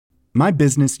My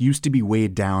business used to be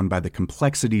weighed down by the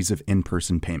complexities of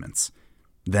in-person payments.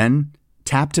 Then,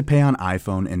 Tap to Pay on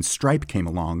iPhone and Stripe came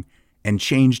along and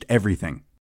changed everything.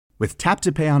 With Tap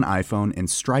to Pay on iPhone and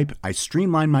Stripe, I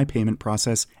streamlined my payment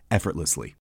process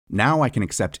effortlessly. Now I can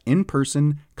accept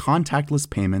in-person, contactless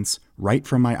payments right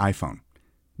from my iPhone.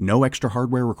 No extra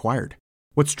hardware required.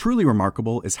 What's truly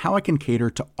remarkable is how I can cater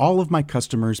to all of my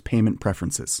customers' payment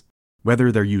preferences.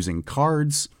 Whether they're using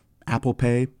cards, Apple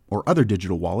Pay, or other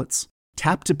digital wallets,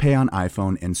 Tap to Pay on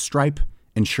iPhone and Stripe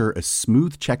ensure a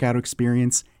smooth checkout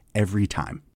experience every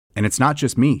time. And it's not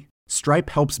just me.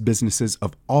 Stripe helps businesses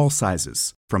of all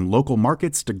sizes, from local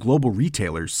markets to global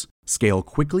retailers, scale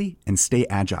quickly and stay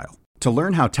agile. To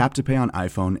learn how Tap to Pay on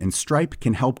iPhone and Stripe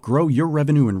can help grow your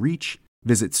revenue and reach,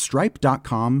 visit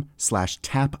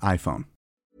stripe.com/tapiphone.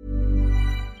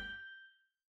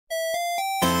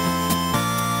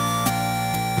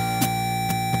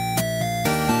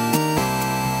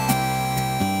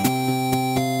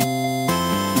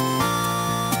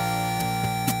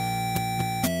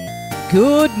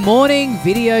 Good morning,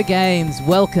 video games.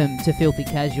 Welcome to Filthy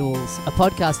Casuals, a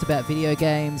podcast about video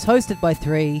games hosted by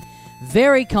three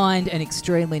very kind and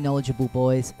extremely knowledgeable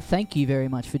boys. Thank you very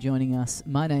much for joining us.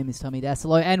 My name is Tommy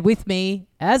Dasilo, and with me,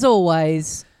 as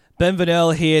always, Ben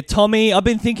Vanel here. Tommy, I've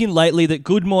been thinking lately that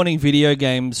Good Morning Video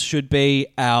Games should be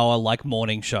our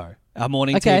morning show. Our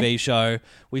morning TV show.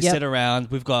 We sit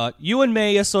around. We've got you and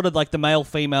me as sort of like the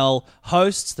male-female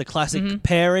hosts, the classic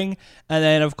pairing. And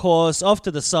then, of course, off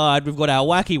to the side, we've got our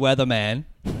wacky weatherman.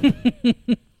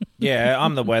 Yeah,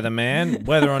 I'm the weatherman.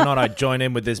 Whether or not I join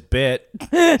in with this bit,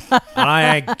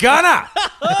 I ain't gonna.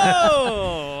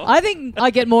 Oh! I think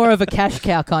I get more of a cash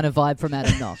cow kind of vibe from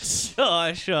Adam Knox.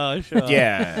 Sure.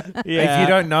 Yeah. If you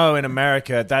don't know, in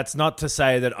America, that's not to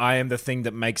say that I am the thing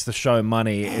that makes the show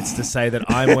money. It's to say that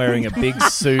I'm wearing a big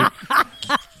suit,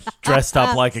 dressed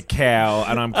up like a cow,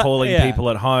 and I'm calling people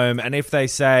at home. And if they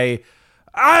say,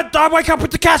 I wake up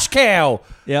with the cash cow,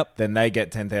 then they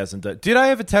get $10,000. Did I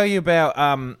ever tell you about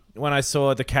when I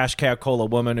saw the cash cow call a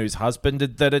woman whose husband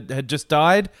had just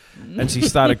died, and she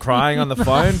started crying on the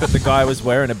phone, but the guy was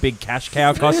wearing a big cash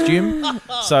cow costume,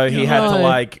 so he had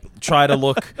to try to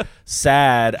look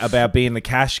sad about being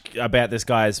about this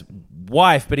guy's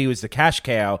wife, but he was the cash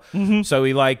cow. So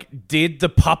he did the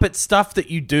puppet stuff that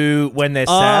you do when they're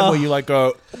sad, where you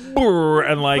go brr,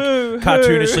 and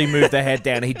cartoonishly move the head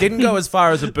down. He didn't go as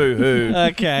far as a boo-hoo.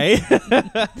 Okay.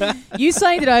 You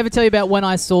saying, did I ever tell you about when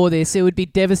I saw this? It would be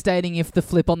devastating if the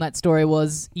flip on that story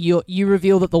was you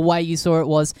reveal that the way you saw it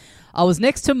was, I was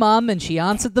next to Mum and she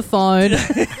answered the phone.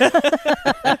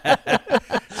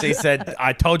 She said,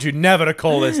 I told you never to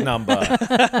call this number.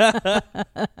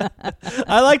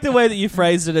 I like the way that you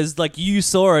phrased it as you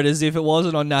saw it as if it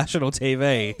wasn't on national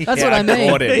TV. That's what I mean.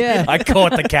 Caught it. Yeah. I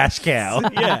caught the cash cow.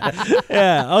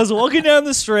 Yeah. I was walking down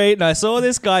the street and I saw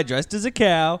this guy dressed as a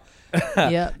cow.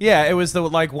 Yeah, it was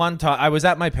one time I was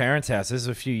at my parents' house. This was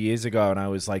a few years ago, and I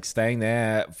was staying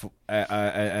there,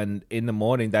 and in the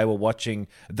morning they were watching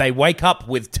They Wake Up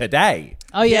With Today.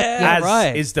 Oh yeah,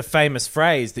 As is the famous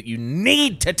phrase that you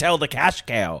need to tell the cash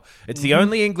cow. It's the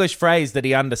only English phrase that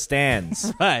he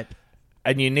understands. Right.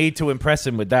 And you need to impress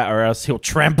him with that, or else he'll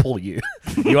trample you.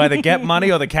 You either get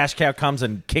money or the cash cow comes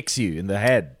and kicks you in the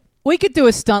head. We could do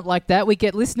a stunt like that. We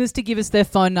get listeners to give us their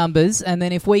phone numbers, and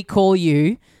then if we call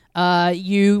you,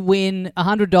 you win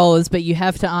 $100, but you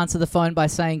have to answer the phone by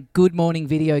saying "Good morning,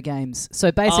 video games."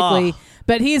 So basically,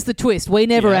 but here's the twist: we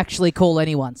never actually call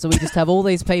anyone. So we just have all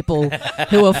these people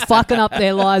who are fucking up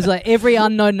their lives. Every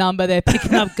unknown number they're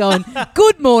picking up, going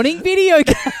 "Good morning, video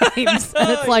games," and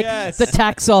it's the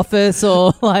tax office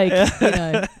or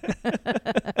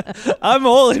I'm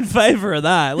all in favor of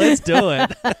that. Let's do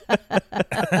it.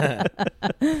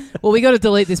 Well, we got to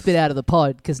delete this bit out of the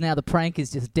pod because now the prank is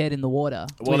just dead in the water.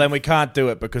 Well, then we can't do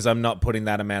it because I'm not putting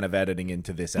that amount of editing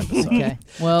into this episode. Okay.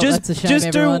 Well, that's a shame, just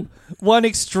everyone. do one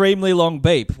extremely long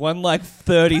beep. One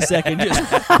 30-second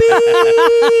just beep.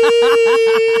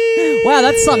 Wow,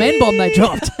 that's some N-bomb they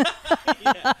dropped.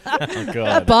 Oh, God.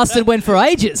 That bastard went for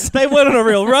ages. They went on a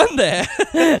real run there.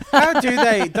 How do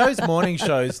they, those morning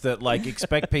shows that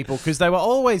expect people, because they were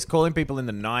always calling people in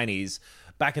the 90s,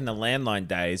 back in the landline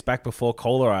days, back before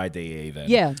caller ID even.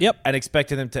 Yeah. Yep. And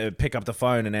expecting them to pick up the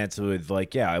phone and answer with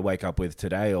I wake up with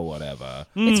today or whatever.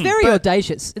 It's very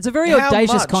audacious. It's a very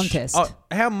audacious contest.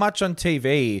 How much on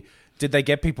TV did they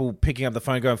get people picking up the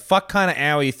phone going, fuck kind of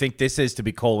hour you think this is to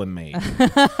be calling me?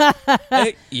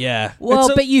 Yeah.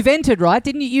 Well, but you've entered, right?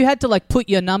 Didn't you? You had to put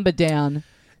your number down.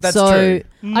 That's true.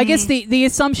 I guess the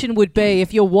assumption would be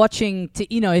if you're watching,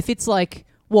 if it's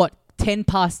 10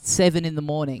 past 7 in the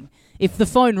morning, if the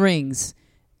phone rings,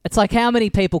 It's like, how many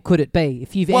people could it be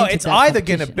if you've Well, entered it's that either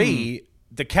going to competition? be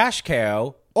the cash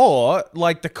cow or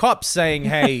like the cops saying,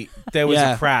 "Hey, there was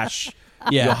Yeah. a crash.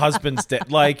 Yeah. Your husband's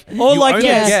dead." Like, Or you like, only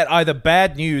yes. get either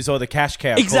bad news or the cash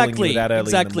cow calling you that early in the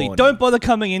Exactly. morning. Don't bother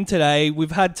coming in today.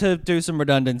 We've had to do some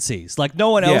redundancies. Like, no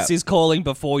one else Yeah. is calling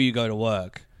before you go to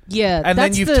work. Yeah, And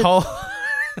that's then you've told.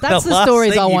 that's the last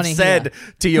stories thing I you've want to said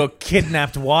hear. to your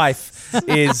kidnapped wife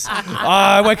is,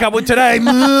 I wake up with today.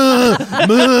 Moo,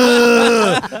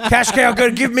 moo. Cash cow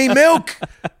going to give me milk.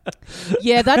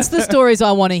 Yeah, that's the stories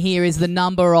I want to hear. Is the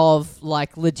number of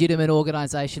like legitimate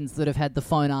organisations that have had the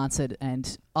phone answered,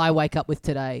 and I wake up with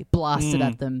today blasted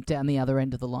at them down the other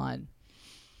end of the line.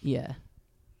 Yeah,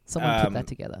 someone put that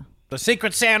together. The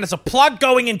secret sound is a plug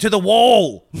going into the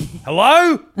wall.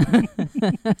 Hello?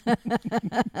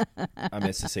 I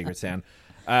miss the secret sound.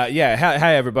 Yeah,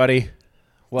 hey everybody.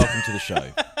 Welcome to the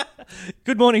show.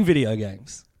 Good morning, video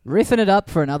games. Riffing it up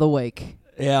for another week.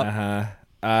 Yeah.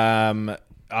 I'm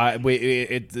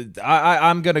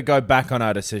going to go back on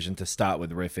our decision to start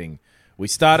with riffing. We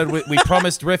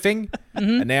promised riffing,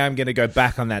 and now I'm going to go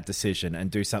back on that decision and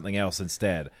do something else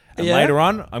instead. And Yeah? later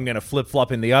on, I'm going to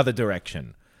flip-flop in the other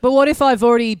direction. But what if I've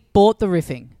already bought the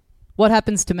riffing? What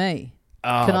happens to me?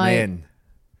 Oh, Can I- man.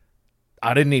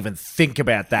 I didn't even think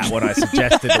about that when I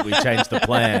suggested that we change the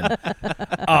plan.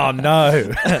 Oh,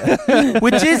 no.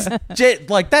 Which is,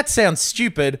 like, that sounds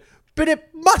stupid, but it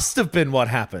must have been what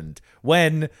happened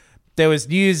when there was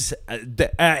news,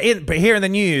 here in the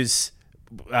news,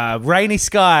 rainy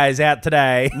skies out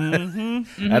today.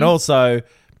 And also,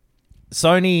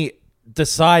 Sony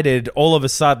decided all of a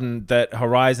sudden that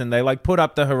Horizon, they like put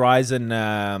up the Horizon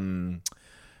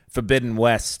Forbidden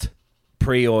West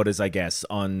pre-orders, I guess,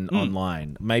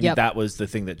 online. Maybe Yep. that was the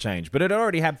thing that changed. But it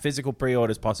already had physical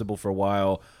pre-orders possible for a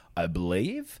while, I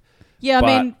believe. Yeah, I But-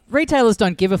 mean, retailers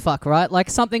don't give a fuck, right? Like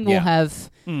something will Yeah.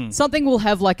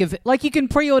 have like like you can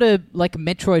pre-order like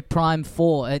Metroid Prime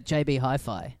 4 at JB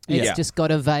Hi-Fi. It's Yeah. just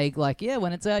got a vague like, yeah,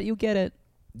 when it's out, you'll get it.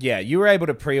 Yeah, you were able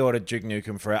to pre-order Duke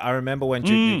Nukem Forever. I remember when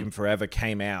Duke Nukem Forever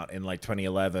came out in like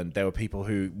 2011, there were people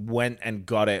who went and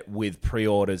got it with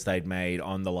pre-orders they'd made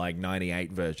on the like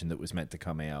 98 version that was meant to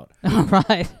come out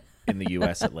Right. in the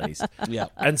US at least. Yeah.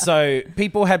 And so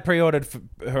people had pre-ordered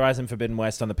Horizon Forbidden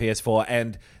West on the PS4,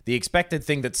 and the expected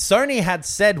thing that Sony had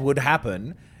said would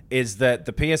happen is that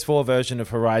the PS4 version of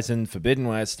Horizon Forbidden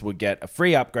West would get a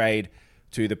free upgrade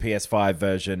to the PS5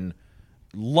 version,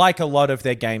 like a lot of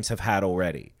their games have had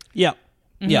already. Yeah.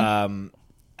 Yeah.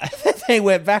 They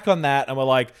went back on that and were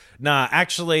like, nah,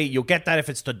 actually, you'll get that if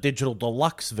it's the digital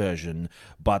deluxe version,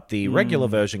 but the regular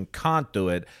version can't do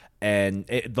it. And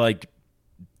it like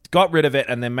got rid of it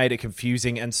and then made it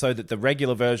confusing, and so that the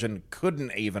regular version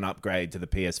couldn't even upgrade to the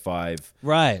PS5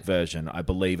 Right. version, I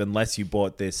believe, unless you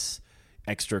bought this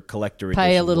extra collector Pay a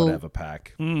edition little- whatever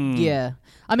pack. Yeah.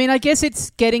 I mean, I guess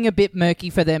it's getting a bit murky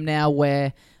for them now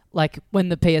where like when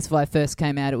the PS5 first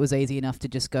came out, it was easy enough to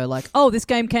just go like, oh, this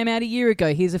game came out a year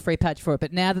ago. Here's a free patch for it.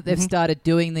 But now that they've started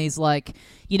doing these, like,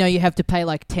 you know, you have to pay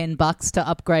like $10 to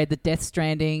upgrade the Death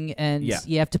Stranding, and Yeah.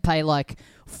 you have to pay like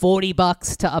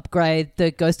 $40 to upgrade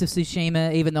the Ghost of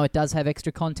Tsushima, even though it does have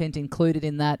extra content included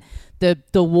in that.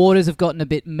 The waters have gotten a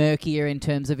bit murkier in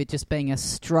terms of it just being a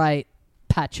straight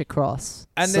patch across.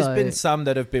 And So- there's been some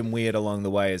that have been weird along the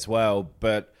way as well,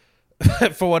 but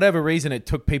for whatever reason, it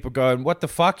took people going, what the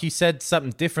fuck? You said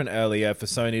something different earlier for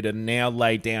Sony to now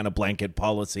lay down a blanket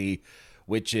policy,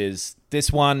 which is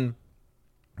this one,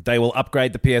 they will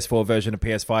upgrade the PS4 version of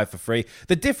PS5 for free.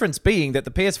 The difference being that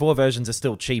the PS4 versions are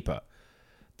still cheaper.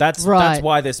 That's Right.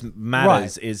 why this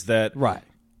matters, is that Right.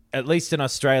 at least in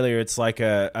Australia, it's like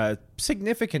a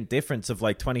significant difference of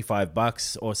like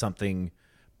 $25 or something,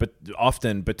 but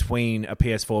often between a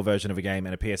PS4 version of a game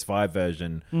and a PS5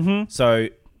 version. Mm-hmm. So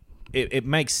it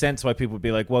makes sense why people would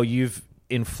be like, well, you've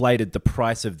inflated the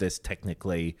price of this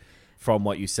technically from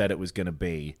what you said it was going to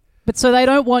be. But so they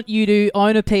don't want you to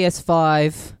own a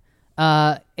PS5,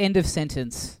 end of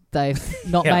sentence. They've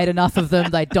not Yeah. made enough of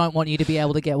them. They don't want you to be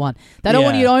able to get one. They don't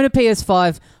want Yeah. you to own a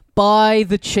PS5, buy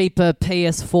the cheaper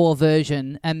PS4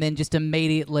 version, and then just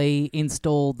immediately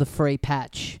install the free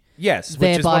patch. Yes, which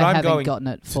is Thereby what I'm having going gotten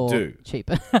it to for do.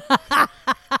 cheaper.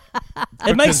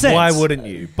 It makes Because sense. why wouldn't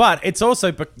you? But it's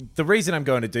also, but the reason I'm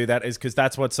going to do that is because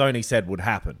that's what Sony said would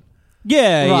happen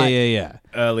Yeah, Right. yeah.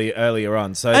 earlier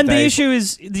on. So And the they- issue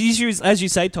is, as you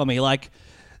say, Tommy, like,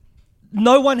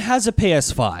 no one has a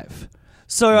PS5.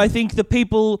 So I think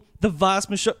the vast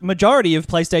majority of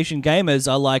PlayStation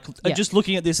gamers are Yeah. just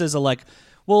looking at this as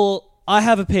well, I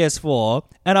have a PS4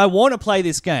 and I want to play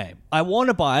this game. I want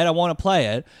to buy it. I want to play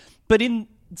it. But in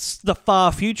the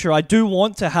far future, I do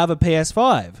want to have a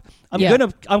PS5.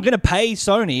 I'm gonna pay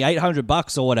Sony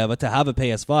 $800 or whatever to have a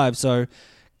PS5. So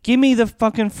give me the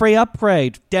fucking free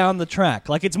upgrade down the track.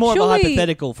 Like, it's more of a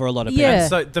hypothetical for a lot of people. Yeah.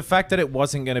 So the fact that it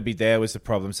wasn't going to be there was the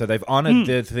problem. So they've honored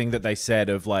the thing that they said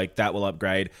of like that will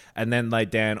upgrade, and then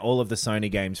laid down all of the Sony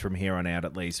games from here on out.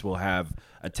 At least will have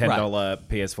a $10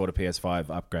 PS4 to PS5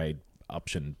 upgrade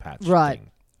option patch. Right.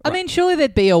 Thing. I mean, surely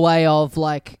there'd be a way of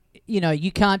like, you know,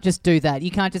 you can't just do that. You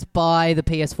can't just buy the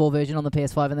PS4 version on the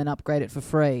PS5 and then upgrade it for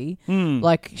free.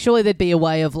 Like, surely there'd be a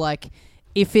way of like,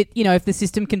 if the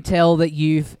system can tell that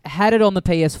you've had it on the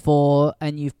PS4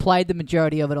 and you've played the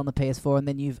majority of it on the PS4 and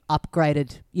then you've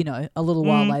upgraded, you know, a little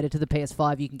while later to the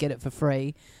PS5, you can get it for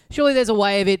free. Surely there's a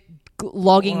way of it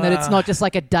logging that it's not just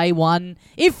like a day one.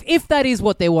 If that is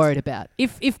what they're worried about.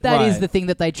 If that is the thing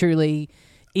that they truly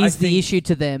is the issue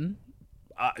to them.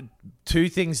 Two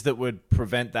things that would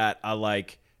prevent that are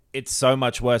like, it's so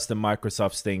much worse than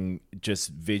Microsoft's thing just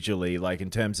visually, like in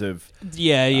terms of How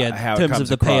it in terms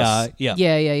comes of the across. PR.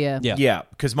 Yeah,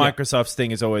 because Microsoft's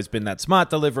thing has always been that smart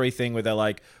delivery thing where they're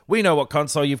like, we know what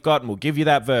console you've got and we'll give you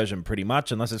that version pretty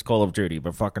much, unless it's Call of Duty,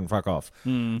 but fucking fuck off.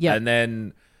 Yeah. And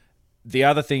then the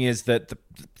other thing is that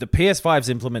the PS5's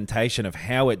implementation of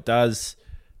how it does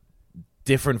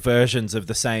different versions of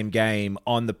the same game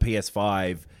on the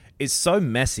PS5 is so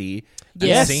messy.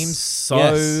 Yes. It seems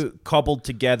so cobbled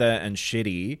together and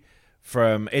shitty.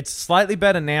 It's slightly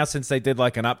better now since they did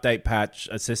like an update patch,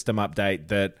 a system update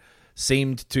that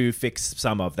seemed to fix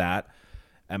some of that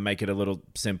and make it a little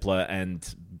simpler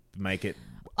and make it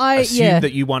assume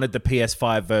that you wanted the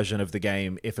PS5 version of the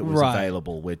game if it was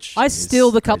available, which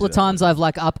the couple of times I've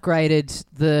like upgraded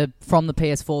from the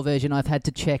PS4 version, I've had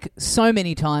to check so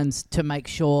many times to make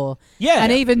sure. Yeah.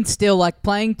 And even still, like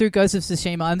playing through Ghost of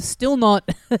Tsushima, I'm still not,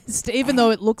 even though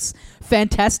it looks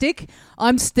fantastic,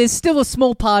 there's still a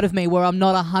small part of me where I'm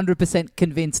not 100%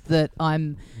 convinced that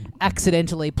I'm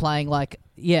accidentally playing like,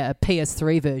 a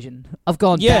PS3 version. I've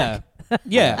gone back.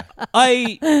 Yeah.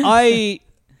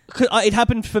 It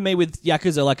happened for me with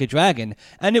Yakuza Like a Dragon,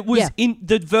 and it was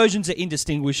the versions are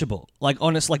indistinguishable. Like,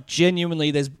 honest, like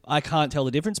genuinely, I can't tell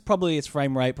the difference. Probably it's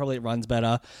frame rate, probably it runs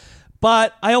better,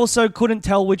 but I also couldn't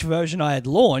tell which version I had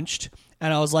launched,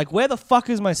 and I was like, where the fuck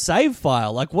is my save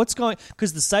file? Like, what's going?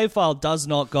 Because the save file does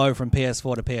not go from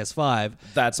PS4 to PS5.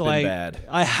 That's been bad.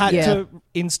 I had to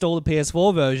install the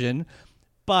PS4 version,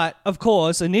 but of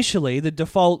course, initially the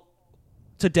default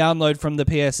to download from the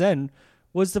PSN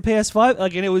was the PS5,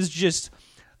 like, and it was just,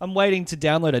 I'm waiting to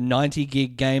download a 90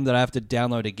 gig game that I have to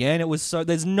download again. It was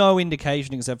there's no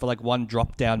indication except for like one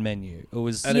drop down menu. It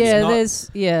was,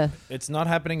 it's not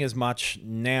happening as much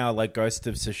now. Like Ghost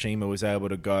of Tsushima was able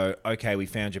to go, okay, we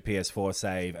found your PS4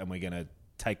 save and we're gonna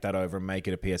take that over and make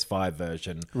it a PS5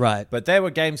 version. Right. But there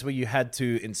were games where you had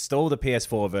to install the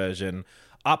PS4 version,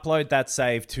 upload that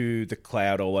save to the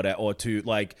cloud or whatever, or to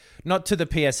like, not to the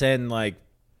PSN, like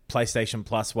PlayStation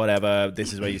Plus, whatever.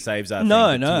 This is where your saves are.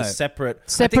 No. Separate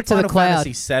to the cloud.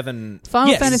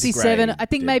 Final Fantasy 7. I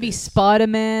think maybe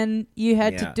Spider-Man. You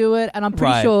had to do it, and I'm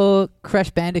pretty sure Crash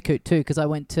Bandicoot too, because they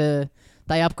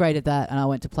upgraded that, and I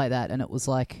went to play that, and it was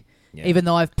like, even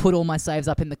though I've put all my saves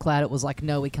up in the cloud, it was like,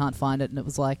 no, we can't find it, and it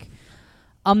was like,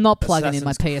 I'm not plugging in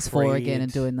my PS4 again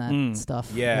and doing that stuff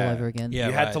all over again. Yeah,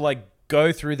 you had to like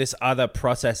go through this other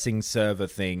processing server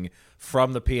thing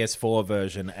from the PS4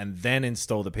 version and then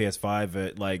install the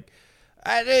PS5.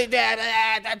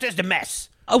 Just a mess.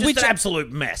 Just an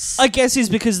absolute mess. I guess is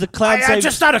because the cloud save...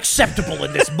 just not acceptable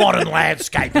in this modern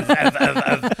landscape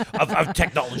of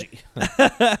technology.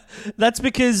 That's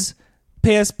because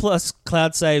PS Plus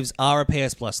cloud saves are a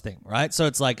PS Plus thing, right? So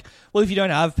it's like, well, if you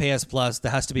don't have PS Plus,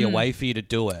 there has to be a way for you to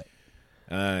do it.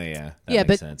 That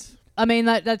makes sense. I mean,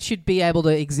 that should be able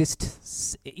to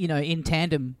exist, in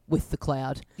tandem with the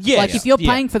cloud. Yeah. Like, if you're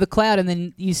paying for the cloud and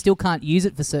then you still can't use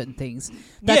it for certain things.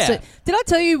 That's it. Did I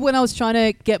tell you when I was trying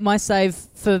to get my save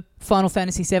for Final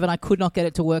Fantasy 7, I could not get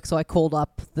it to work, so I called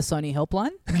up the Sony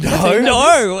helpline?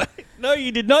 No,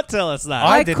 you did not tell us that.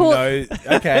 I didn't know.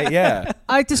 Okay, yeah.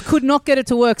 I just could not get it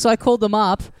to work, so I called them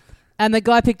up, and the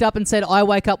guy picked up and said, I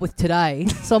wake up with today.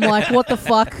 So I'm like, what the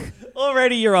fuck?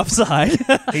 Already you're offside.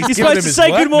 You're supposed to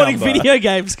say good morning video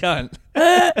games, cunt.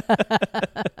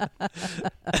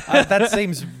 That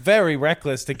seems very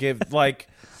reckless to give, like...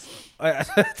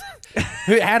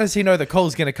 how does he know the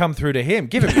call's going to come through to him?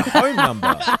 Give him your phone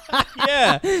number.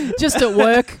 Yeah. Just at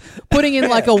work, putting in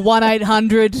like a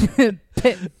 1-800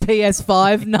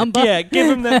 PS5 number. Yeah,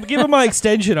 give him my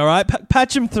extension, all right?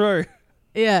 Patch him through.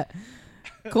 Yeah.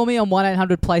 Call me on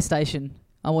 1-800 PlayStation.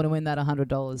 I want to win that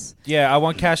 $100. Yeah, I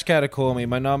want Cash Cow to call me.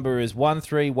 My number is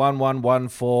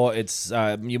 131114. It's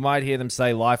you might hear them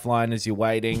say Lifeline as you're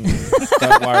waiting.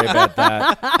 Don't worry about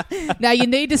that. Now, you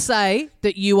need to say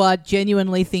that you are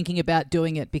genuinely thinking about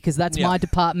doing it because that's my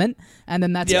department, and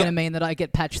then that's going to mean that I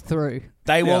get patched through.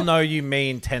 They will know you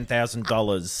mean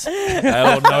 $10,000. They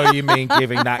will know you mean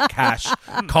giving that cash,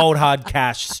 cold hard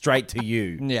cash, straight to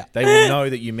you. Yeah. They will know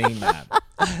that you mean that.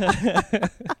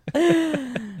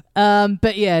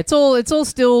 But yeah, it's all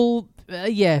still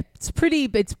it's pretty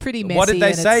messy. What did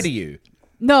they say to you?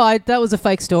 No, that was a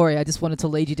fake story. I just wanted to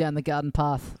lead you down the garden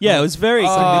path. Yeah, it was very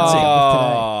convincing.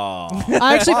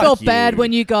 I actually felt bad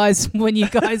when you guys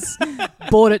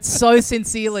bought it so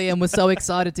sincerely and were so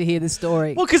excited to hear the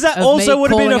story. Well, because that also would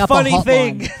have been a funny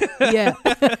thing. Yeah.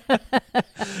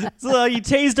 So you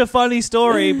teased a funny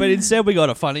story, but instead we got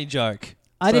a funny joke.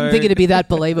 I didn't think it'd be that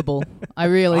believable. I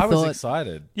was thought.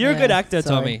 excited. You're a good actor,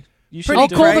 sorry. Tommy. You should Pretty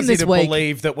do call them crazy this to week.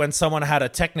 believe that when someone had a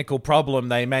technical problem,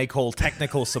 they may call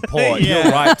technical support. You're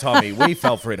right, Tommy. We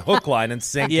fell for it hook, line, and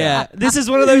sinker. Yeah, this is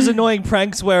one of those annoying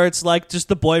pranks where it's like just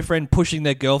the boyfriend pushing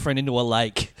their girlfriend into a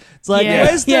lake. It's like,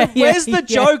 where's the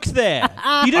joke there?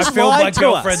 You just I filled my lied to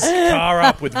girlfriend's us. car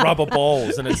up with rubber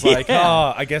balls, and it's like,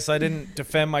 I guess I didn't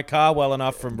defend my car well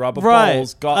enough from rubber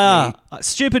balls. Got me.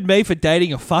 Stupid me for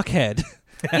dating a fuckhead.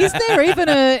 Is there even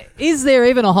a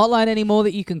hotline anymore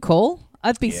that you can call?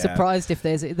 I'd be surprised if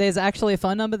there's actually a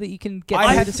phone number that you can get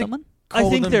through to someone. I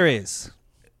think there is.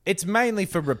 It's mainly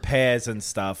for repairs and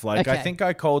stuff. Like, I think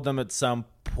I called them at some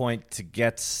point to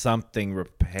get something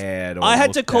repaired. Or I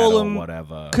had to call them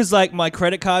whatever because like my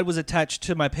credit card was attached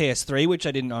to my PS3, which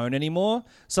I didn't own anymore.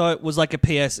 So it was like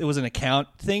it was an account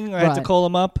thing. I had to call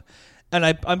them up. And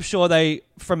I'm sure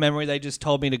from memory, they just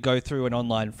told me to go through an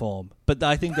online form. But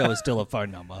I think there was still a phone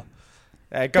number.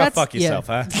 Hey, go fuck yourself,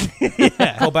 huh?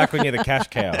 Call back when you're the cash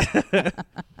cow.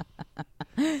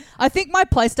 I think my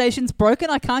PlayStation's broken.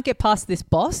 I can't get past this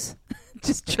boss.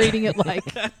 Just treating it like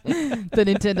the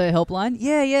Nintendo helpline.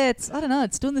 Yeah, I don't know.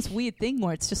 It's doing this weird thing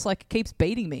where it's just like it keeps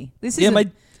beating me. This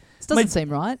doesn't seem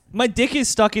right. My dick is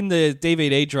stuck in the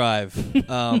DVD drive.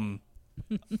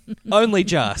 Only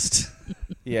just.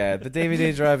 Yeah, the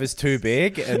DVD drive is too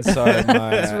big, and so it's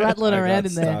rattling around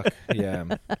in there. Yeah.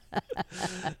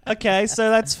 Okay, so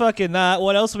that's fucking that.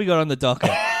 What else have we got on the docket?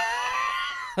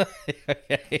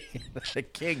 The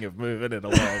king of moving it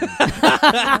along.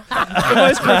 The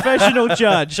most professional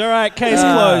judge. All right, case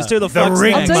closed. Who the fuck's The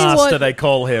next? ringmaster, they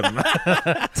call him.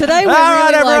 Today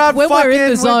we're really like, when we're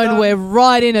in the zone, we're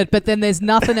right in it, but then there's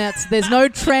nothing else. There's no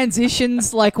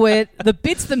transitions. Like, the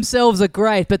bits themselves are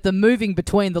great, but the moving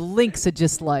between the links are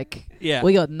just like,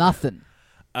 we got nothing.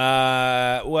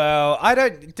 Well, I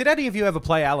don't. Did any of you ever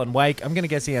play Alan Wake? I'm going to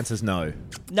guess the answer's no.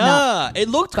 Nah, it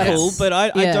looked cool, but I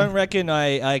don't reckon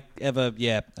I ever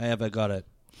got it.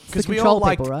 Because we all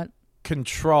like right?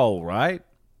 Control, right?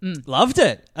 Loved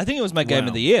it. I think it was my game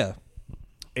of the year.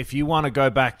 If you want to go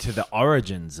back to the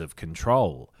origins of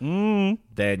Control,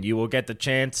 then you will get the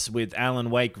chance with Alan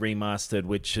Wake Remastered,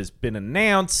 which has been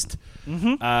announced.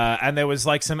 And there was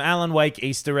like some Alan Wake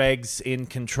Easter eggs in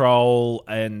Control,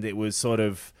 and it was sort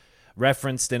of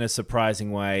referenced in a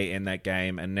surprising way in that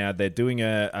game. And now they're doing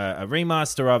a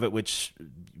remaster of it, which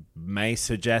may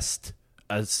suggest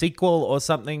a sequel or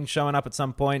something showing up at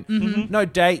some point. No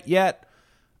date yet.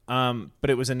 But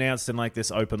it was announced in like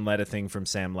this open letter thing from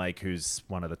Sam Lake, who's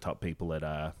one of the top people at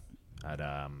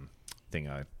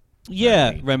Thingo.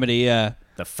 Yeah, Remedy. Yeah,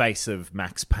 the face of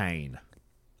Max Payne.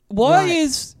 Why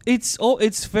is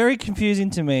it's very confusing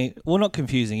to me. Well, not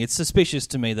confusing. It's suspicious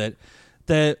to me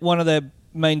that one of the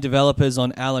main developers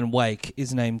on Alan Wake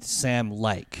is named Sam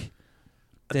Lake.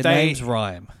 Their names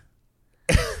rhyme.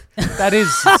 That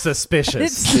is suspicious.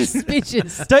 It's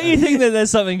suspicious. Don't you think that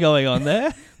there's something going on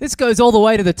there? This goes all the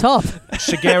way to the top.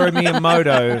 Shigeru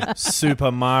Miyamoto,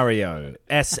 Super Mario,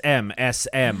 SM.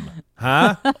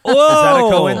 Huh? Whoa. Is that a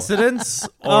coincidence?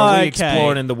 Or are we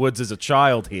exploring in the woods as a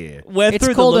child here? It's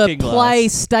called a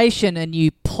PlayStation, and you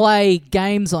play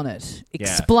games on it.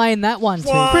 Explain that one to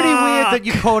me. Pretty weird that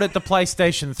you called it the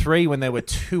PlayStation 3 when there were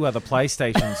 2 other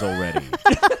PlayStations already.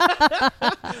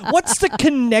 What's the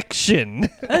connection?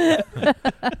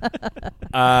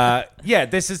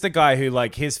 This is the guy who,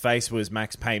 like, his face was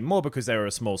Max Payne more because they were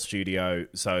a small studio,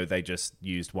 so they just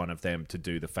used one of them to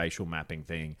do the facial mapping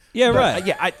thing. Yeah,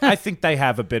 right. I think they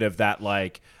have a bit of that,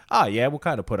 like, we'll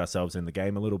kind of put ourselves in the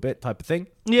game a little bit type of thing.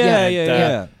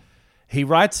 Yeah. He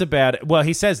writes about it. Well,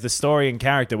 he says the story and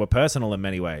character were personal in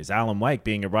many ways. Alan Wake,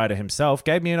 being a writer himself,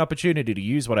 gave me an opportunity to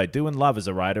use what I do and love as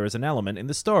a writer as an element in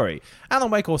the story.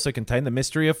 Alan Wake also contained the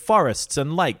mystery of forests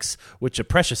and lakes, which are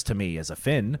precious to me as a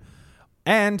Finn.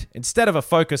 And instead of a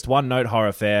focused one-note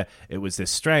horror fare, it was this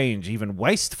strange, even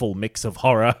wasteful mix of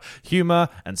horror, humor,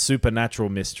 and supernatural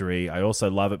mystery. I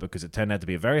also love it because it turned out to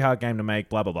be a very hard game to make,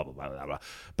 blah, blah, blah, blah, blah, blah.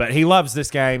 But he loves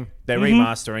this game. They're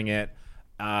remastering it.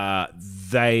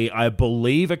 They, I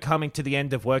believe, are coming to the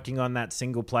end of working on that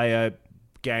single-player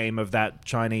game of that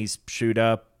Chinese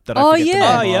shooter that I forget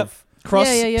the name of.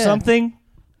 Something?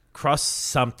 Cross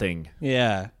something.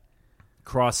 Yeah.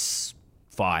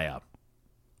 Crossfire.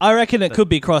 I reckon it could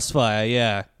be Crossfire,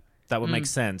 yeah. That would make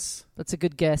sense. That's a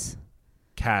good guess.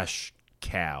 Cash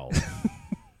cow.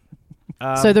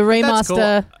 So the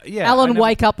remaster, cool. Alan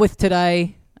Wake Up With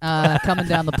today, coming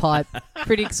down the pipe.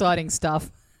 Pretty exciting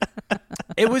stuff.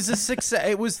 It was a success.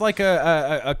 It was like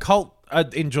a cult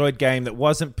enjoyed game that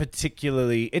wasn't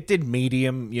particularly. It did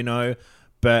medium,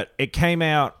 but it came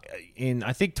out in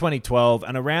I think 2012,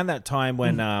 and around that time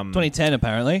when 2010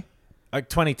 apparently,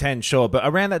 2010, sure, but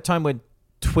around that time when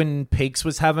Twin Peaks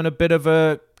was having a bit of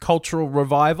a cultural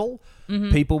revival.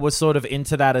 People were sort of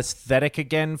into that aesthetic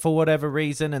again for whatever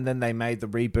reason, and then they made the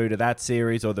reboot of that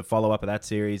series or the follow-up of that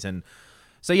series, and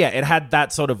so yeah, it had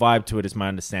that sort of vibe to it, is my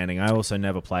understanding. I also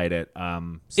never played it,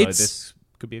 so this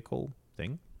could be a cool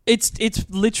thing. It's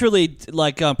literally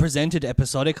like presented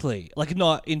episodically, like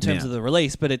not in terms of the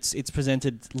release, but it's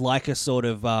presented like a sort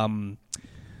of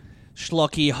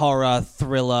schlocky horror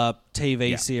thriller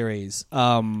TV series.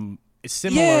 It's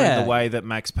similar in the way that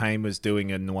Max Payne was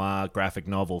doing a noir graphic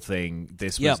novel thing.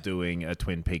 This was doing a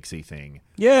Twin Peaksy thing.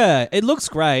 Yeah, it looks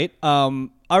great.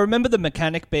 I remember the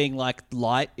mechanic being like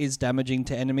light is damaging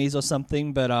to enemies or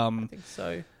something, but I think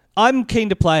so. I'm keen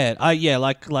to play it.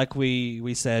 Like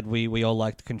we said, we all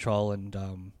liked Control,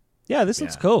 and this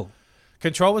looks cool.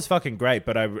 Control was fucking great,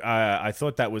 but I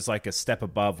thought that was like a step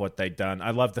above what they'd done.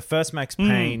 I loved the first Max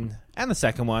Payne and the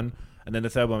second one. And then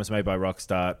the third one was made by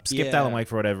Rockstar. Skipped Alan Wake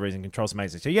for whatever reason. Control's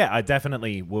amazing. So yeah, I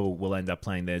definitely will end up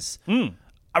playing this.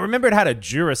 I remember it had a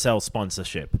Duracell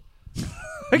sponsorship.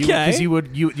 Okay. Because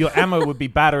your ammo would be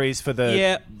batteries for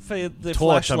the torch,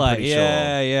 flashlight. I'm pretty sure.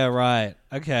 Yeah, right.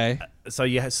 Okay. So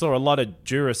you saw a lot of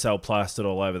Duracell plastered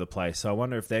all over the place. So I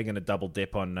wonder if they're going to double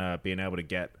dip on being able to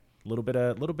get a little bit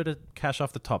of cash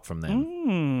off the top from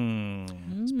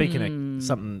them. Speaking of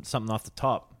something off the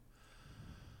top.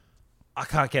 I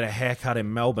can't get a haircut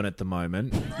in Melbourne at the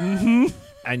moment.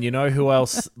 And you know who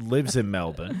else lives in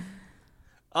Melbourne?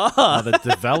 Are the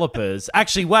developers.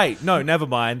 Actually, wait. No, never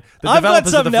mind. The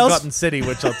developers of The Forgotten City,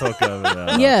 which I'll talk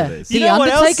about after this. The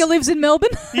Undertaker lives in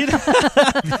Melbourne? You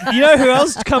know who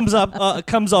else comes off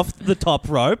the top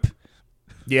rope?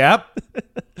 Yep.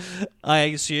 I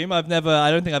assume. I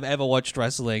don't think I've ever watched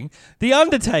wrestling. The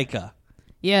Undertaker.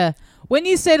 Yeah. When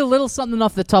you said a little something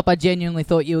off the top, I genuinely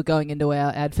thought you were going into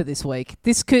our ad for this week.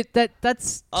 That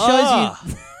shows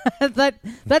you that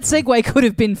segue could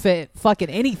have been for fucking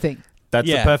anything. That's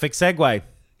the perfect segue.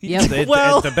 Yep.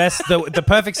 The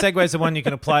perfect segue is the one you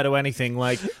can apply to anything,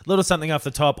 like little something off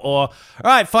the top, or all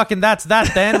right, fucking that's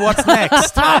that. Then what's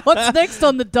next? What's next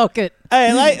on the docket?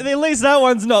 Hey, at least that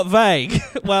one's not vague.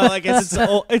 Well, I guess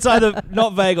it's either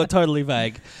not vague or totally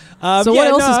vague. So what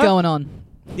else is going on?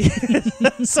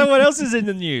 So what else is in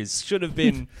the news? Should have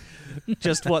been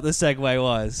just what the segue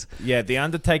was. Yeah, The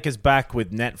Undertaker's back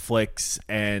with Netflix,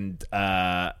 and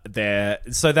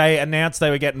they announced they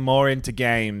were getting more into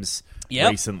games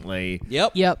recently.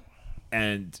 Yep.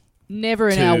 And never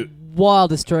in our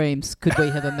wildest dreams could we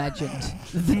have imagined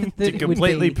to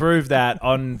completely prove that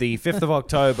on the 5th of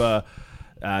October.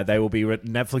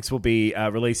 Netflix will be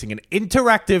releasing an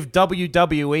interactive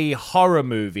WWE horror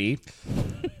movie,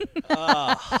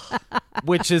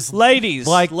 which is ladies,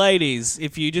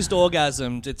 if you just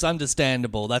orgasmed, it's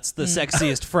understandable. That's the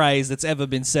sexiest phrase that's ever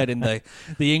been said in the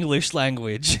English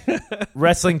language.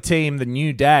 Wrestling team The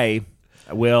New Day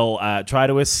will try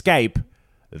to escape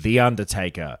The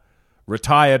Undertaker,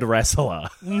 retired wrestler.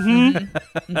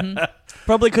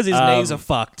 Probably because his knees are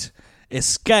fucked.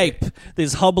 Escape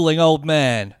this hobbling old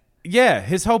man. Yeah,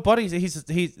 his whole body.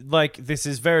 He's like, this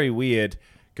is very weird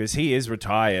because he is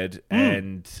retired,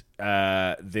 and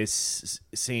this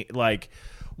scene, like,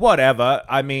 whatever.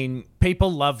 I mean,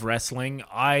 people love wrestling.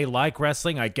 I like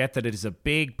wrestling. I get that it is a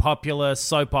big, popular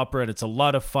soap opera and it's a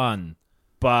lot of fun,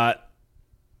 but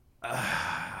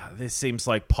this seems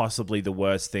like possibly the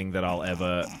worst thing that I'll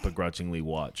ever begrudgingly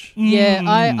watch. Yeah,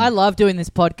 I love doing this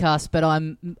podcast, but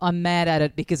I'm mad at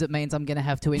it because it means I'm going to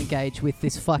have to engage with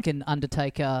this fucking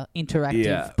Undertaker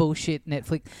interactive bullshit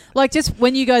Netflix. Like, just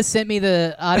when you guys sent me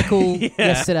the article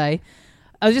yesterday,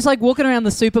 I was just like walking around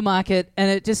the supermarket, and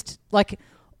it just like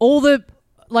all the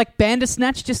like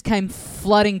Bandersnatch just came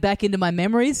flooding back into my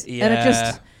memories, and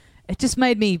it just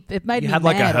made me. It made You me had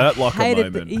mad. like a Hurt Locker I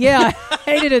hated moment. Yeah, I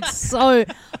hated it so.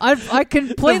 I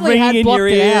completely ringing had in blocked your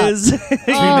it ears. out.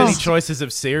 Too many choices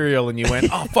of cereal, and you went,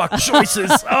 "Oh fuck,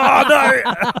 choices! Oh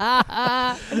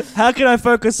no!" How can I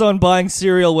focus on buying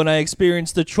cereal when I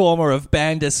experience the trauma of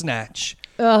Bandersnatch?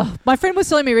 My friend was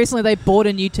telling me recently they bought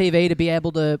a new TV to be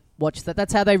able to watch that.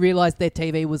 That's how they realized their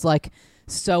TV was like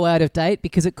so out of date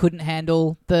because it couldn't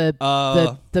handle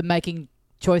the making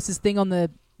choices thing on that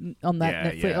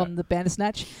Netflix on the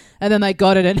Bandersnatch. And then they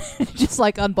got it and just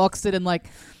like unboxed it and like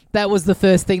that was the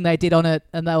first thing they did on it,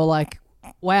 and they were like,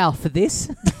 wow, for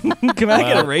this? Can I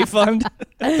get a refund?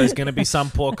 There's going to be some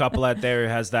poor couple out there who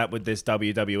has that with this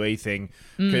WWE thing,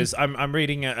 because I'm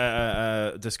reading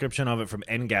a description of it from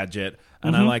Engadget,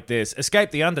 and I like this.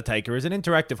 Escape the Undertaker is an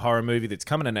interactive horror movie that's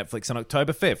coming to Netflix on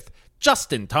October 5th,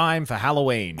 just in time for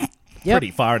Halloween. Yep.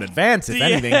 Pretty far in advance, if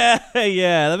anything. Yeah,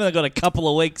 they've only got a couple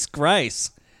of weeks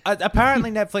grace.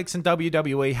 Apparently Netflix and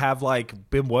WWE have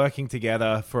like been working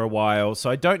together for a while, so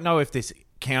I don't know if this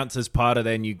counts as part of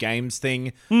their new games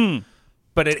thing,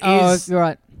 but it is you're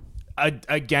right.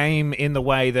 a game in the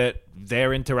way that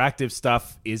their interactive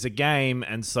stuff is a game.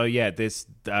 And so this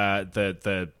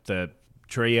the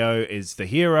trio is the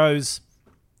heroes,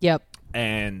 Yep.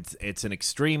 and it's an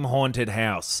extreme haunted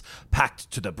house packed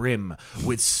to the brim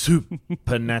with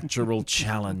supernatural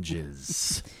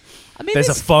challenges. I mean, There's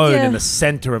a phone in the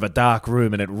center of a dark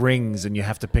room, and it rings, and you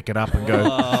have to pick it up and go,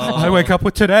 I wake up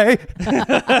with today.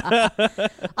 I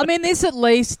mean, this at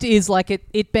least is like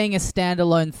it being a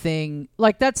standalone thing.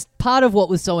 Like, that's part of what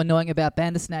was so annoying about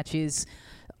Bandersnatch is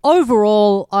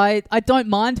overall, I don't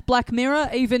mind Black Mirror,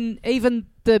 even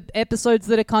the episodes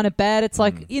that are kind of bad. It's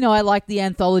like, I like the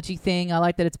anthology thing. I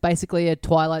like that it's basically a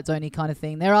Twilight Zone-y kind of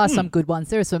thing. There are some good ones.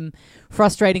 There are some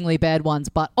frustratingly bad ones.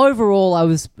 But overall, I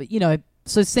was,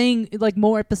 so seeing like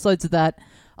more episodes of that,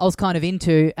 I was kind of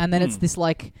into. And then it's this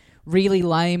like really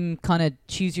lame kind of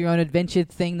choose your own adventure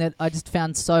thing that I just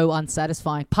found so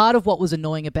unsatisfying. Part of what was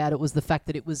annoying about it was the fact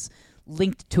that it was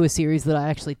linked to a series that I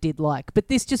actually did like. But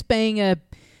this just being a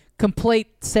complete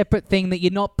separate thing that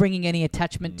you're not bringing any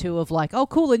attachment to of like, oh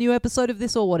cool, a new episode of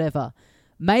this or whatever.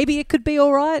 Maybe it could be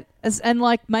all right, and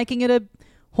like making it a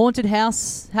haunted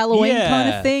house Halloween kind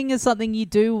of thing is something you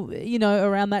do,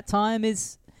 around that time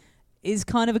is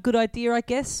kind of a good idea, I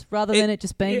guess, rather than it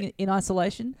just being in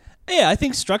isolation. Yeah, I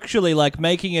think structurally, like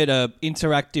making it a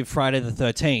interactive Friday the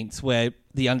 13th where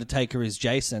the Undertaker is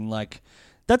Jason, like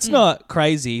that's not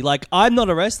crazy. Like I'm not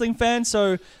a wrestling fan,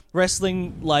 so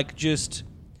wrestling like just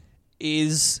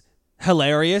is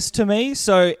hilarious to me.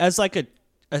 So as like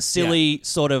a silly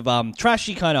sort of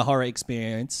trashy kind of horror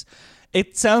experience,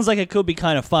 it sounds like it could be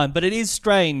kind of fun, but it is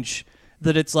strange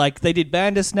that it's like they did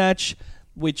Bandersnatch,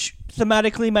 which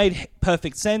thematically made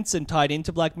perfect sense and tied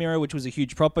into Black Mirror, which was a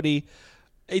huge property.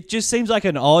 It just seems like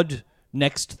an odd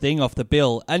next thing off the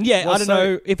bill. And I don't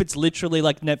know if it's literally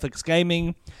like Netflix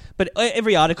gaming, but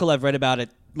every article I've read about it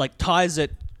like ties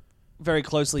it very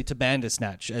closely to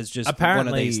Bandersnatch as just one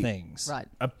of these things. Right.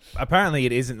 Apparently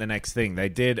it isn't the next thing. They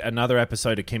did another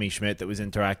episode of Kimmy Schmidt that was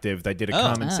interactive. They did a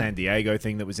Carmen San Diego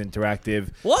thing that was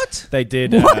interactive. What? They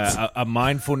did a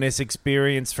mindfulness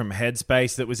experience from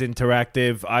Headspace that was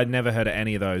interactive. I'd never heard of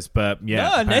any of those, but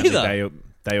neither.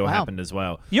 They all happened as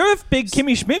well. You're a big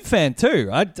Kimmy Schmidt fan too.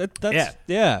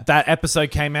 That episode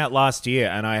came out last year,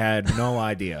 and I had no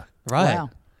idea. Right.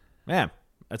 Wow. Yeah.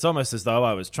 It's almost as though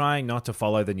I was trying not to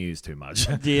follow the news too much.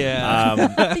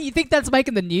 Yeah. You think that's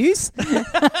making the news?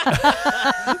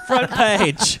 Front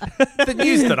page. The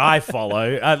news that I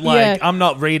follow, I'm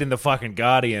not reading the fucking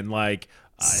Guardian.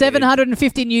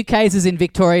 750 new cases in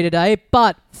Victoria today.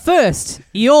 But first,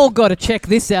 you all got to check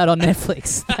this out on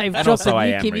Netflix. They've dropped a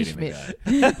new Kimmy Schmidt.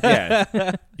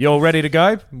 Yeah. You all ready to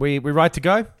go? We right to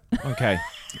go? Okay.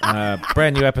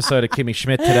 Brand new episode of Kimmy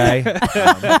Schmidt today.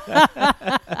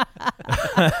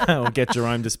 We'll get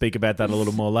Jerome to speak about that a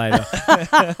little more later.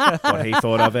 What he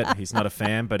thought of it. He's not a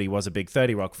fan, but he was a big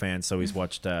 30 Rock fan, so he's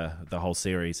watched the whole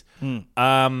series.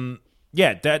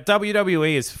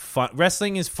 WWE is fun.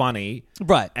 Wrestling is funny.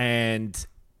 Right. And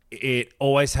it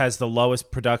always has the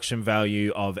lowest production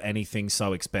value of anything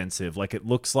so expensive. Like, it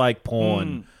looks like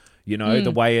porn.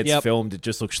 The way it's filmed, it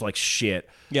just looks like shit.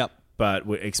 Yep. But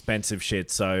with expensive shit.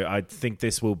 So I think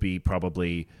this will be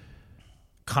probably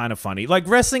kind of funny. Like,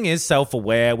 wrestling is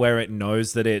self-aware where it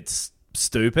knows that it's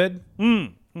stupid.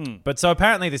 But so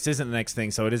apparently this isn't the next thing,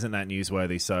 so it isn't that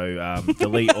newsworthy. So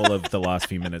delete all of the last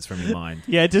few minutes from your mind.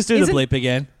 Yeah, just do the bleep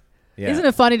again. Yeah. Isn't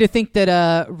it funny to think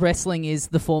that wrestling is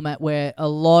the format where a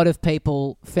lot of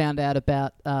people found out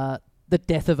about the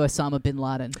death of Osama bin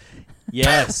Laden?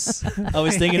 Yes. I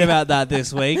was thinking about that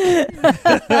this week. It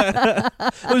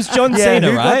was John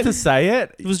Cena, who right? got to say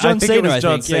it? It was John Cena, It was I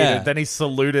John think, Cena. yeah. Then he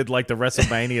saluted like the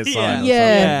WrestleMania sign.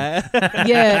 Yeah.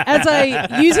 Yeah. As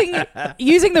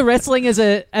using the wrestling as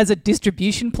a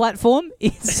distribution platform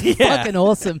is fucking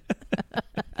awesome.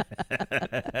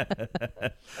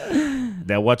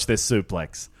 Now watch this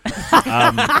suplex.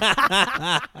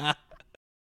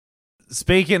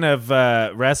 Speaking of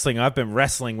wrestling, I've been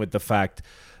wrestling with the fact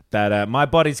that my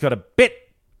body's got a bit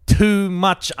too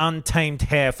much untamed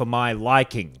hair for my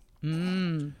liking.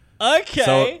 Okay.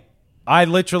 So I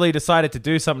literally decided to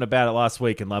do something about it last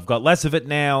week, and I've got less of it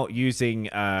now using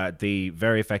the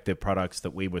very effective products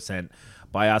that we were sent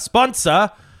by our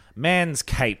sponsor,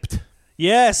 Manscaped.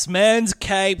 Yes,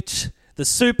 Manscaped, the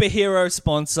superhero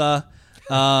sponsor.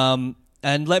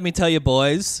 And let me tell you,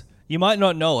 boys, you might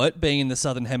not know it, being in the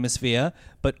Southern Hemisphere,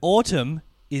 but autumn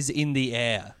is in the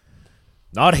air.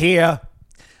 Not here.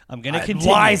 I'm going to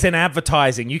continue. Lies in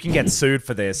advertising. You can get sued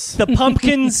for this. The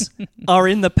pumpkins are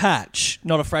in the patch.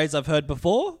 Not a phrase I've heard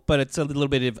before, but it's a little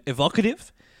bit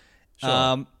evocative.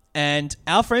 Sure. And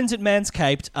our friends at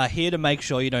Manscaped are here to make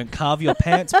sure you don't carve your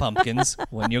pants pumpkins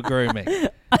when you're grooming.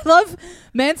 I love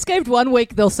Manscaped. 1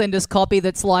 week they'll send us copy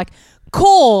that's like,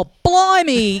 core,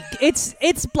 blimey, it's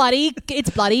bloody.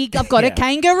 I've got a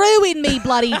kangaroo in me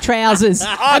bloody trousers.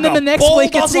 And then the next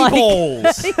week it's like,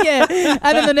 balls. yeah.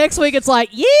 And then the next week it's like,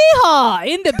 yeehaw,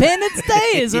 Independence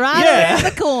Day is right around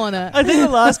the corner. I think the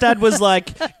last ad was like,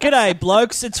 "G'day,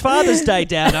 blokes, it's Father's Day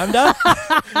down under,"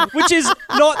 which is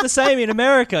not the same in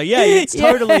America. Yeah, it's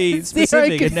totally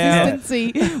specific. Zero And now,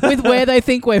 consistency with where they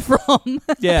think we're from.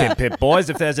 yeah, Pip, boys,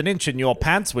 if there's an inch in your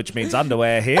pants, which means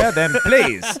underwear here, then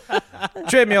please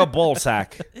trim your ball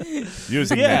sack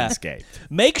using Manscaped.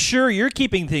 Make sure you're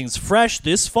keeping things fresh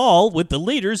this fall with the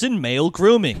leaders in male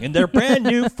grooming and their brand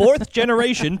new 4th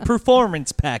generation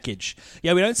performance package.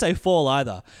 Yeah, we don't say fall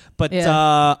either, but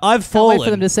I've Can't fallen. wait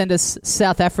for them to send us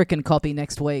South African copy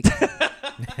next week.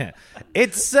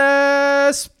 It's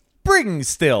spring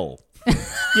still.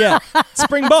 Yeah,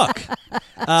 Springbok.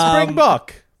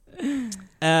 Springbok.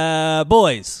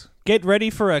 Boys, get ready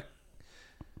for a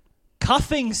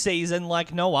cuffing season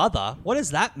like no other. What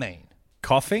does that mean?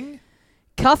 Coughing?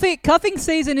 Cuffing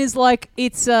season is like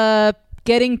it's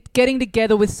getting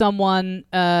together with someone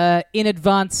in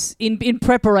advance in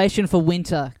preparation for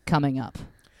winter coming up.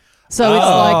 So it's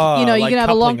like, you know, you're like going to have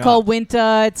a long, coupling cold up.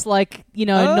 winter. It's like, you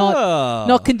know,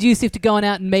 not conducive to going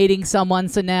out and meeting someone.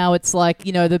 So now it's like,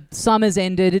 you know, the summer's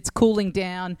ended. It's cooling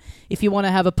down. If you want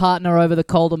to have a partner over the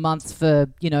colder months for,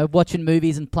 you know, watching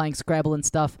movies and playing Scrabble and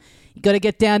stuff, you got to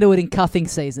get down to it in cuffing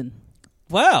season.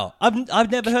 Wow,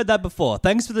 I've never heard that before.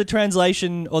 Thanks for the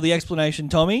translation or the explanation,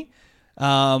 Tommy.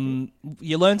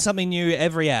 You learn something new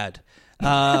every ad.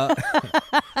 Are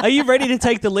you ready to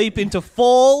take the leap into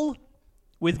fall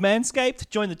with Manscaped?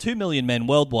 Join the 2 million men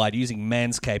worldwide using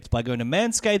Manscaped by going to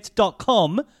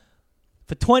manscaped.com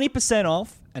for 20%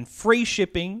 off and free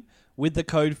shipping with the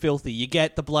code FILTHY. You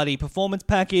get the bloody performance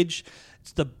package.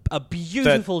 It's a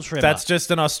beautiful trimmer. That's just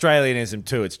an Australianism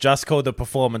too. It's just called the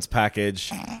performance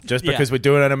package. Just because we're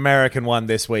doing an American one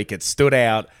this week, it stood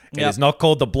out. It is not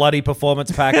called the bloody performance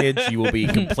package. You will be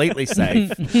completely safe.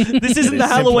 This isn't the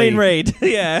Halloween read.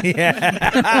 Yeah.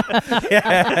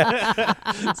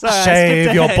 Sorry,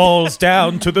 Shave your balls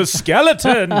down to the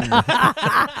skeleton. The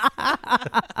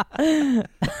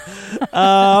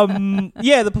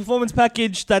performance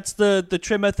package, that's the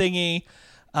trimmer thingy.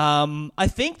 I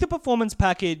think the performance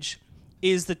package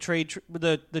is the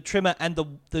the trimmer and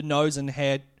the nose and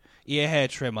ear hair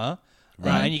trimmer.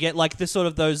 Right. And you get like this sort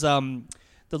of those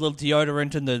the little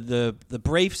deodorant and the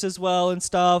briefs as well and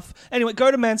stuff. Anyway, go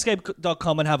to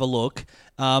manscaped.com and have a look.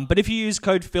 But if you use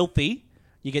code FILTHY,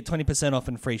 you get 20% off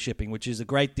and free shipping, which is a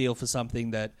great deal for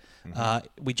something that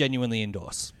we genuinely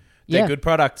endorse. They're good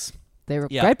products. They're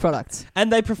great products.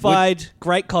 And they provide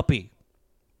great copy.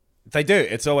 They do.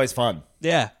 It's always fun.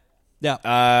 Yeah. Yeah.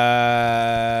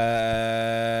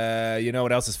 You know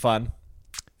what else is fun?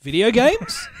 Video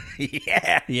games?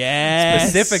 Yeah. Yes.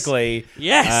 Specifically,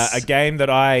 yes. A game that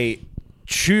I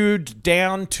chewed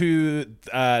down to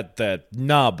the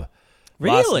nub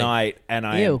last night, and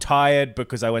I am tired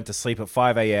because I went to sleep at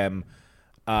 5 a.m.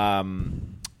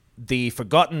 The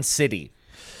Forgotten City.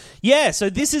 Yeah, so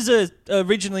this is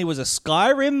originally was a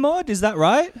Skyrim mod, is that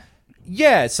right?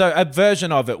 Yeah, so a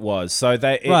version of it was. So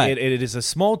it is a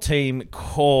small team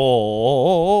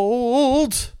called...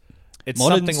 It's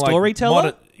Modern something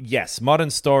Storyteller?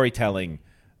 Modern Storytelling.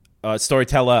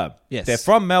 Storyteller. Yes. They're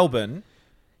from Melbourne.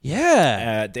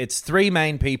 Yeah. It's 3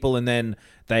 main people, and then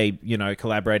they,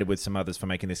 collaborated with some others for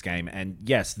making this game. And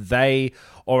yes, they,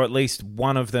 or at least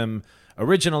one of them,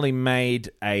 originally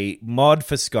made a mod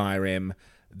for Skyrim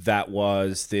that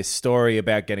was this story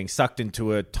about getting sucked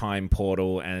into a time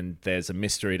portal, and there's a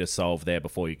mystery to solve there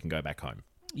before you can go back home.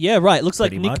 Yeah, right. Looks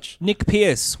like Pretty Nick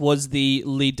Pierce was the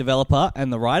lead developer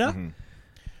and the writer. Mm-hmm.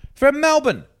 From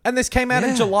Melbourne. And this came out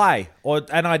in July,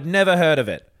 and I'd never heard of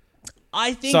it.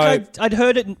 I think I'd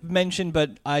heard it mentioned,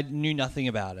 but I knew nothing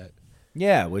about it.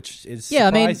 Yeah, which is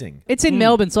surprising. I mean, it's in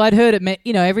Melbourne, so I'd heard it,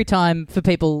 every time for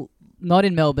people not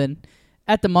in Melbourne.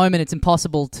 At the moment, it's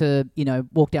impossible to,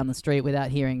 walk down the street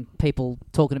without hearing people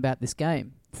talking about this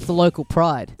game. It's the local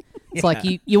pride. It's like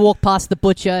you walk past the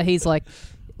butcher, he's like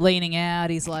leaning out,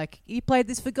 he's like, you played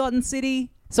this Forgotten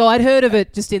City? So I'd heard of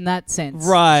it just in that sense.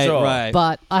 Right, Sure. right.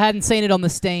 But I hadn't seen it on the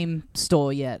Steam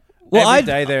store yet. Well, every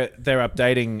day they're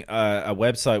updating a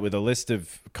website with a list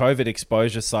of COVID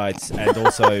exposure sites and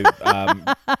also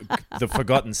the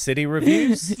Forgotten City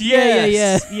reviews.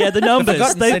 Yeah, the numbers.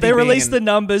 Forgotten City They release being the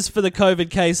numbers for the COVID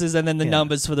cases and then the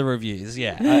numbers for the reviews.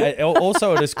 Yeah.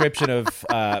 Also a description of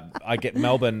I get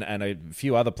Melbourne and a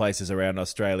few other places around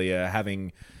Australia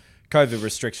having COVID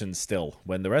restrictions still,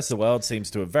 when the rest of the world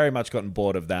seems to have very much gotten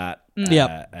bored of that.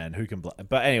 Yep. And who can...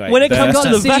 But anyway... When it comes to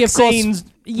the City, of course. vaccines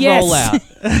Yes.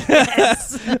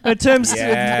 rollout. In terms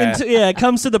it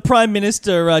comes to the Prime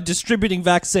Minister distributing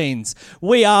vaccines,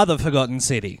 we are the Forgotten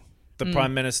City. The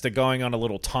Prime Minister going on a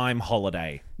little time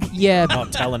holiday. Yeah.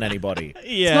 Not telling anybody.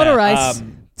 Yeah. It's not a race.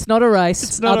 It's not a race.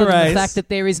 It's not other a than race. the fact that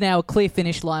there is now a clear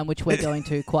finish line, which we're going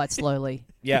to quite slowly.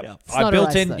 Yeah, It's I not a built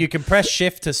race, in. though. You can press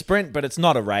shift to sprint, but it's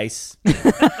not a race. It's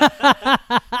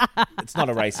not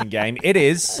a racing game. It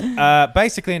is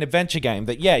basically an adventure game.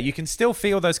 But yeah, you can still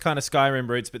feel those kind of Skyrim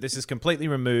roots, but this is completely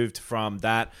removed from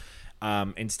that.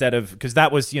 Instead of, because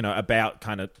that was about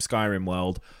kind of Skyrim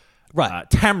world, Right.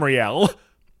 Tamriel.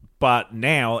 But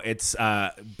now it's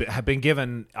have been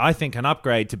given, I think, an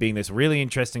upgrade to being this really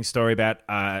interesting story about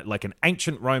like an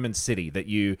ancient Roman city that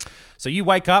you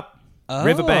wake up,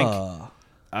 riverbank,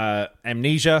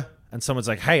 amnesia, and someone's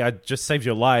like, hey, I just saved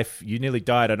your life. You nearly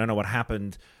died. I don't know what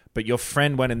happened, but your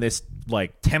friend went in this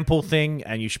like temple thing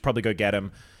and you should probably go get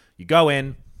him. You go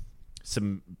in,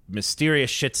 some mysterious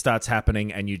shit starts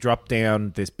happening, and you drop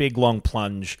down this big long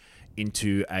plunge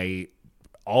into a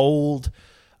old...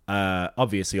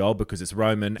 obviously old because it's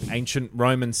Roman, ancient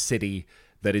Roman city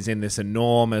that is in this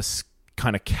enormous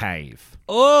kind of cave.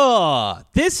 Oh,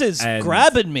 this is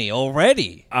grabbing me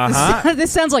already.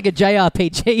 This sounds like a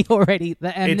JRPG already.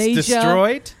 The amnesia. It's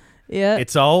destroyed. Yeah.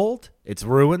 It's old. It's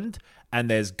ruined. And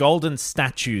there's golden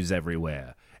statues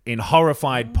everywhere in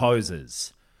horrified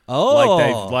poses.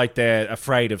 Oh. Like they're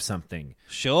afraid of something.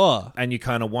 Sure. And you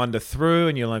kind of wander through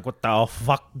and you're like, what the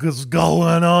fuck is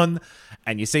going on?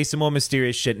 And you see some more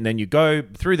mysterious shit, and then you go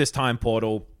through this time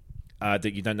portal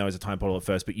that you don't know is a time portal at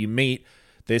first, but you meet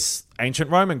this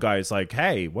ancient Roman guy who's like,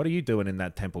 hey, what are you doing in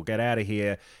that temple? Get out of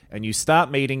here. And you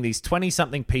start meeting these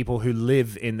 20-something people who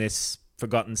live in this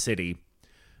forgotten city,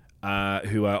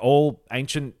 who are all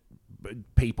ancient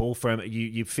people from...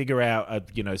 You figure out,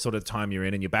 sort of the time you're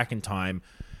in, and you're back in time,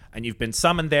 and you've been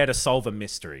summoned there to solve a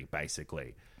mystery,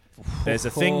 basically. There's a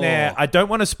thing there. I don't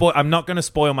want to spoil... I'm not going to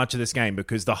spoil much of this game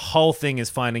because the whole thing is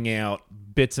finding out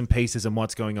bits and pieces and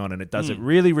what's going on, and it does it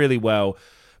really, really well.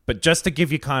 But just to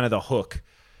give you kind of the hook,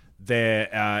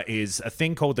 there is a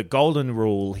thing called the Golden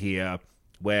Rule here,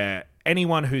 where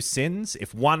anyone who sins,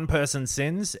 if one person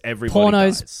sins, everybody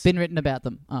Porno's dies. been written about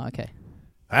them. Oh, okay.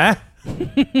 Huh?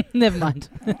 Never mind.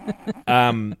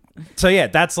 So yeah,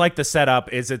 that's like the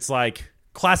setup. It's like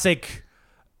classic...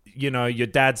 your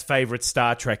dad's favorite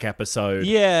Star Trek episode.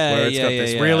 Yeah, where it's got yeah,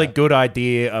 this yeah. really good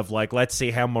idea of like, let's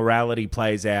see how morality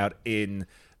plays out in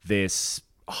this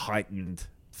heightened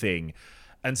thing.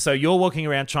 And so you're walking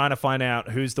around trying to find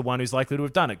out who's the one who's likely to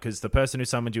have done it, because the person who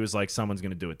summoned you is like, someone's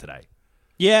going to do it today.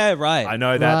 Yeah, right. I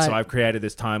know that, so Right. I've created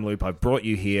this time loop. I've brought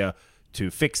you here to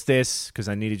fix this because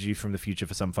I needed you from the future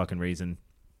for some fucking reason.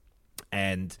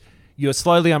 And you're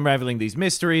slowly unraveling these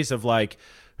mysteries of like,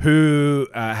 who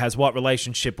has what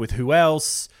relationship with who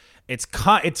else. It's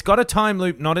got a time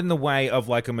loop, not in the way of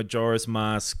like a Majora's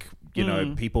Mask,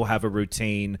 people have a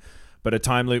routine, but a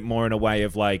time loop more in a way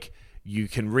of like, you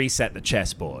can reset the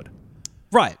chessboard.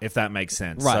 Right. If that makes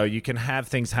sense. Right. So you can have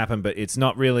things happen, but it's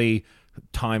not really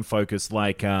time focused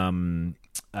like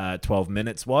 12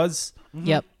 Minutes was.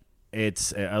 Yep.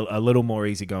 It's a little more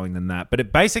easygoing than that. But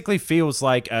it basically feels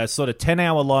like a sort of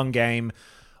 10-hour long game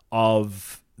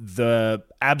of the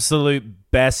absolute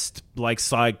best like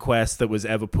side quest that was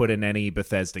ever put in any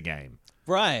Bethesda game.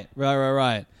 Right.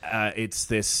 It's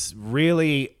this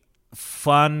really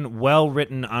fun,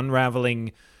 well-written,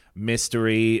 unraveling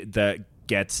mystery that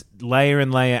gets layer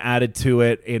and layer added to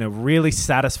it in a really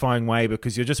satisfying way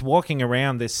because you're just walking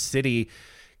around this city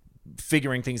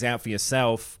figuring things out for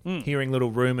yourself, hearing little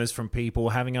rumors from people,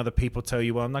 having other people tell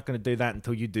you, well, I'm not going to do that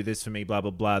until you do this for me, blah,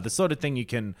 blah, blah. The sort of thing you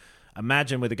can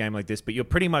imagine with a game like this, but you're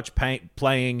pretty much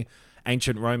playing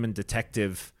ancient Roman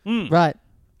detective. Right.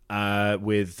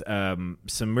 With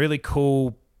some really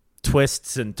cool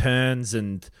twists and turns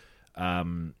and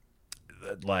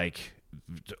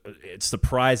it's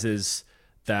surprises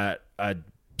that are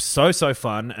so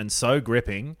fun and so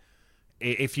gripping.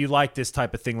 If you like this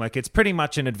type of thing, like it's pretty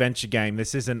much an adventure game.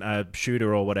 This isn't a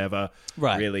shooter or whatever,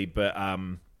 really, but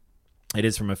it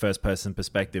is from a first-person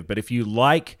perspective. But if you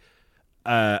like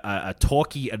a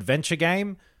talky adventure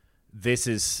game, this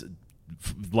is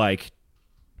like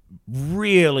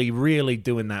really, really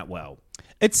doing that well.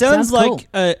 It sounds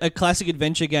like cool. a classic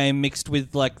adventure game mixed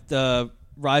with like the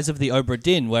Rise of the Obra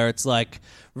Dinn, where it's like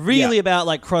really about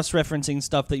like cross-referencing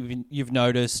stuff that you've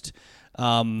noticed,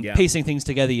 piecing things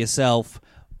together yourself,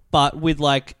 but with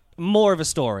like more of a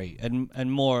story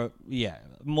and more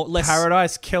less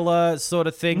Paradise Killer sort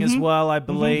of thing as well, I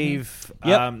believe.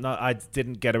 Yep. No, I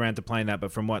didn't get around to playing that,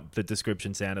 but from what the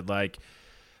description sounded like.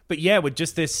 But yeah, with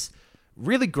just this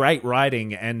really great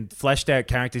writing and fleshed out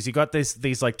characters. You got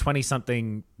these like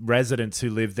 20-something residents who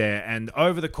live there, and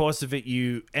over the course of it,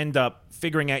 you end up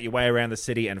figuring out your way around the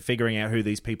city and figuring out who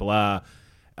these people are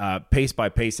piece by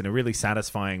piece in a really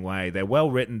satisfying way. They're well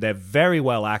written. They're very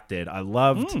well acted. I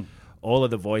loved all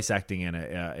of the voice acting in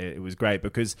it. It was great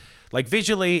because like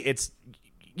visually it's,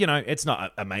 it's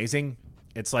not amazing.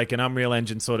 It's like an Unreal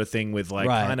Engine sort of thing with like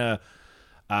kind of...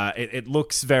 It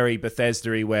looks very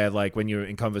Bethesda-y where like when you're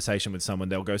in conversation with someone,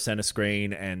 they'll go center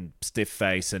screen and stiff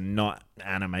face and not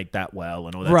animate that well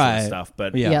and all that sort of stuff.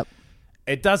 But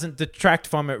it doesn't detract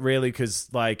from it really because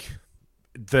like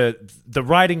the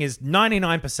writing is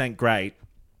 99% great.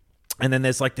 And then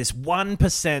there's like this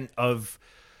 1% of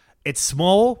it's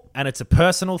small and it's a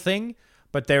personal thing,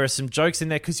 but there are some jokes in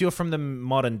there because you're from the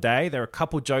modern day. There are a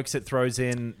couple jokes it throws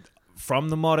in from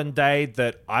the modern day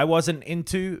that I wasn't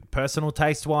into personal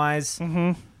taste wise.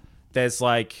 There's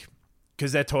like,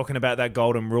 because they're talking about that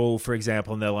golden rule, for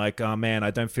example, and they're like, oh man, I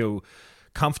don't feel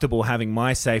comfortable having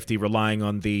my safety relying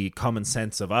on the common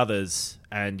sense of others.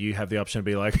 And you have the option to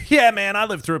be like, yeah, man, I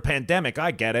lived through a pandemic. I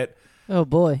get it. Oh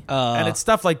boy. And it's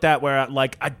stuff like that where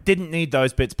I didn't need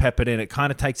those bits peppered in. It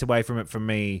kind of takes away from it for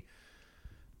me.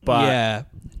 But yeah.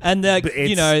 And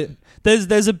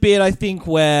there's a bit I think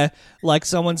where like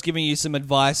someone's giving you some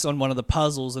advice on one of the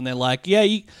puzzles and they're like, yeah,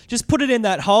 you just put it in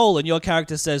that hole, and your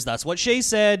character says that's what she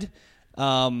said.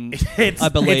 I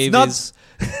believe it's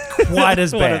not quite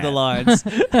as bad. One of the lines.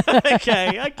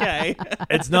 Okay.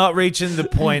 It's not reaching the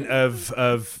point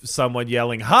of someone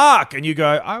yelling "hark" and you go,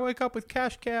 I wake up with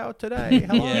cash cow today.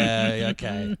 Hello. Yeah,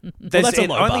 okay. It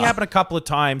only happened a couple of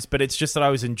times, but it's just that I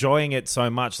was enjoying it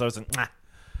so much that I was like, nah.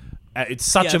 It's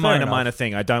such a minor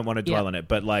thing. I don't want to dwell on it.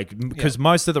 But like, because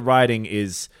most of the writing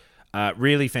is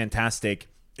really fantastic.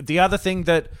 The other thing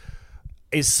that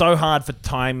is so hard for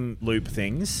time loop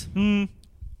things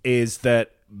is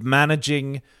that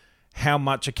managing how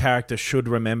much a character should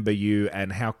remember you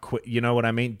and how quick, you know what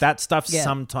I mean? That stuff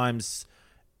sometimes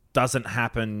doesn't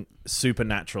happen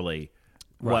supernaturally.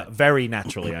 Right. Well, very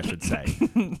naturally, I should say,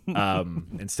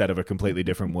 instead of a completely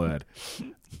different word.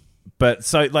 But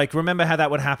so, like, remember how that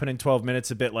would happen in 12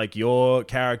 minutes a bit? Like, your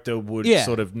character would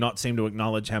sort of not seem to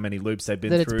acknowledge how many loops they've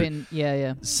been through.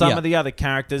 Some of the other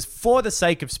characters, for the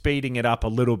sake of speeding it up a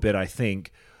little bit, I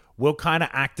think, will kind of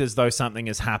act as though something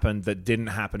has happened that didn't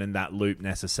happen in that loop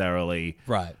necessarily.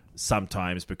 Right.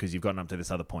 Sometimes because you've gotten up to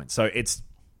this other point. So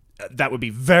that would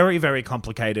be very, very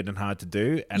complicated and hard to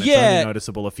do. And it's only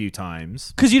noticeable a few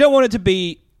times. Because you don't want it to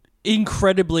be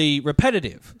incredibly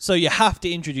repetitive. So you have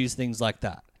to introduce things like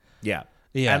that. Yeah.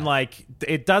 And like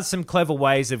it does some clever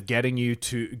ways of getting you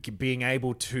to being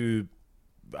able to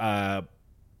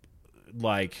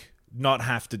like not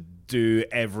have to do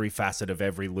every facet of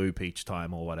every loop each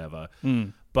time or whatever.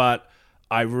 But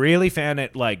I really found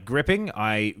it like gripping.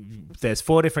 There's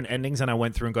 4 different endings and I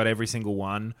went through and got every single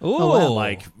one.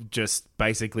 Like just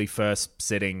basically first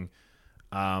sitting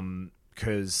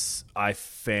because I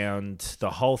found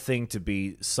the whole thing to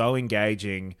be so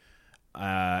engaging.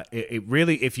 It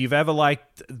really, if you've ever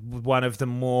liked one of the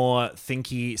more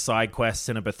thinky side quests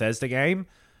in a Bethesda game,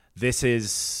 this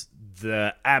is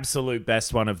the absolute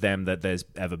best one of them that there's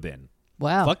ever been.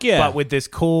 Wow. Fuck yeah. But with this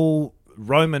cool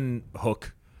Roman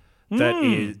hook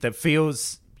that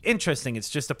feels, interesting. It's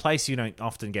just a place you don't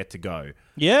often get to go.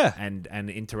 Yeah. And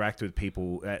interact with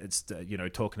people. It's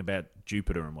talking about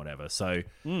Jupiter and whatever. So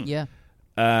Yeah.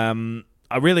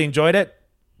 I really enjoyed it.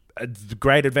 A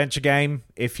great adventure game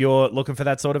if you're looking for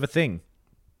that sort of a thing.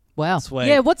 Wow. Sweet.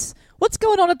 Yeah, what's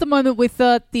going on at the moment with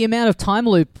the amount of time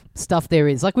loop stuff there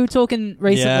is? Like we were talking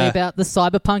recently about the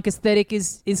cyberpunk aesthetic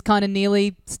is kind of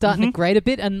nearly starting to grate a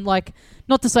bit, and like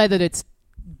not to say that it's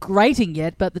grating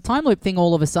yet, but the time loop thing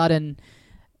all of a sudden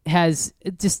has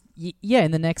just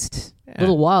in the next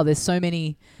little while there's so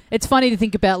many. It's funny to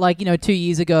think about, like, 2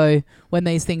 years ago when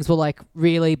these things were like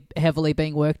really heavily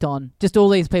being worked on, just all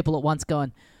these people at once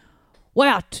going,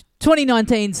 wow,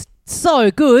 2019's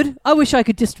so good. I wish I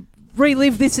could just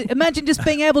relive this. Imagine just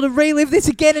being able to relive this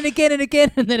again and again and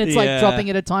again. And then it's like dropping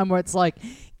at a time where it's like,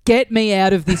 get me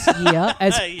out of this year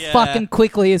as fucking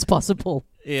quickly as possible.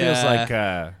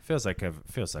 Yeah. Feels like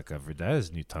every day there's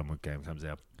a new Time Loop game comes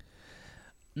out.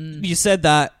 You said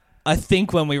that, I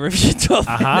think, when we reviewed 12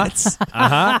 minutes.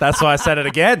 That's why I said it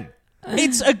again.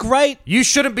 It's a great... You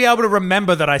shouldn't be able to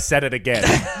remember that I said it again.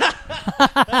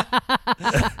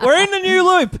 We're in a new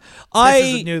loop. This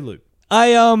is a new loop.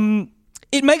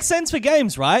 It makes sense for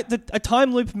games, right? That a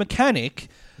time loop mechanic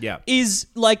is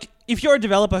like, if you're a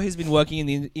developer who's been working in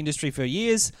the industry for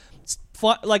years,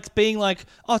 like being like,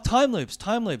 oh, time loops.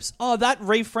 Oh, that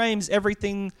reframes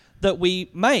everything that we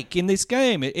make in this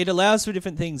game. It allows for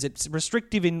different things. It's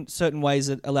restrictive in certain ways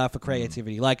that allow for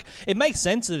creativity. Like, it makes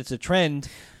sense that it's a trend.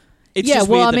 It's just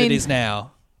weird that it is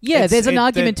now. Yeah, there's an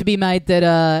argument to be made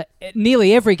that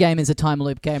nearly every game is a time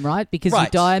loop game, right? Because you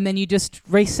die and then you just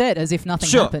reset as if nothing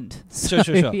happened. So,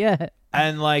 sure. Yeah.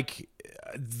 And like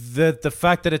the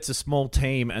fact that it's a small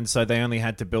team and so they only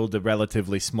had to build a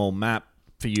relatively small map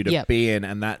for you to be in,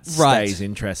 and that stays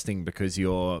interesting because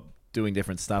you're doing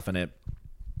different stuff in it.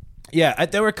 Yeah,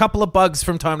 there were a couple of bugs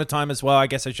from time to time as well. I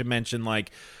guess I should mention, like,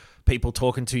 people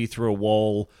talking to you through a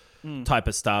wall type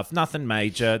of stuff. Nothing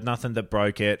major, nothing that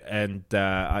broke it. And,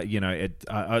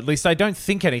 at least I don't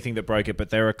think anything that broke it,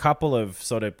 but there are a couple of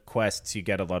sort of quests. You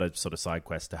get a lot of sort of side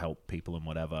quests to help people and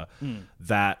whatever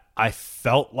that I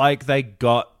felt like they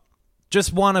got,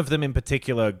 just one of them in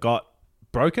particular got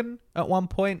broken at one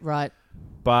point. Right.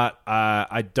 But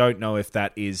I don't know if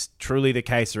that is truly the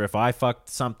case or if I fucked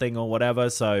something or whatever.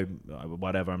 So,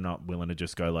 whatever, I'm not willing to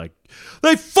just go like,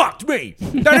 they fucked me!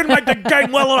 They didn't make the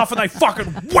game well enough and they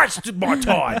fucking wasted my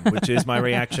time! Which is my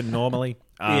reaction normally.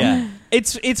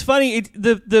 It's funny.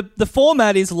 The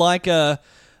format is like a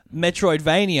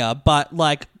Metroidvania, but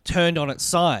like turned on its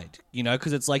side,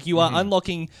 because it's like you are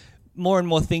unlocking more and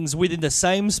more things within the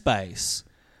same space.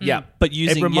 Yeah. But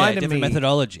using different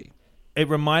methodology. It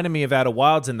reminded me of Outer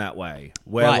Wilds in that way,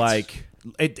 where like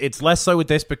it's less so with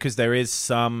this because there is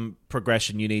some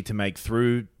progression you need to make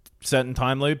through certain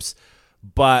time loops,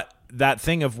 but that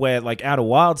thing of where like Outer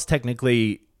Wilds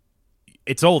technically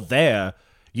it's all there,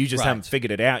 you just haven't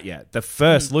figured it out yet. The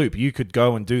first loop you could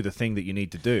go and do the thing that you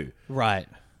need to do, right?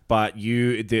 But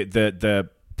the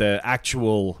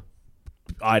actual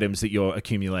items that you're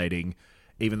accumulating,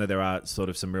 even though there are sort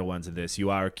of some real ones in this,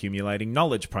 you are accumulating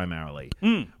knowledge primarily,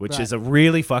 which is a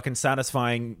really fucking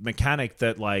satisfying mechanic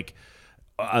that like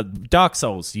Dark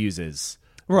Souls uses,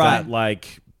 that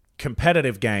like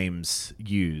competitive games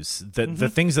use, that the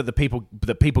things that the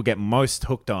people get most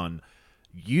hooked on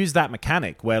use that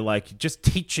mechanic where like just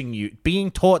teaching you,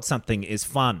 being taught something is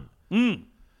fun.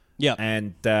 Yeah,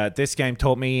 and this game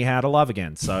taught me how to love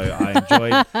again, so I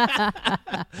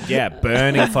enjoyed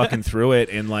burning fucking through it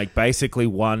in like basically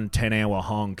 1 10-hour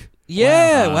honk.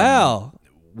 Wow.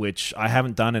 Which I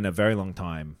haven't done in a very long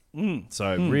time.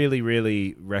 So really,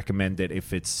 really recommend it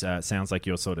if it sounds like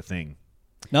your sort of thing.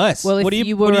 Nice. Well, what have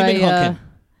you been honking?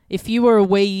 If you were a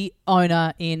Wii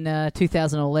owner in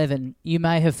 2011, you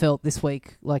may have felt this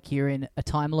week like you're in a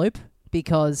time loop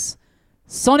because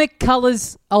Sonic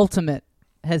Colors Ultimate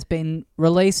has been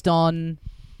released on,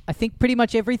 I think, pretty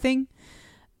much everything.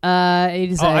 It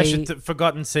is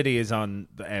Forgotten City is on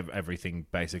everything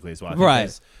basically as well. I think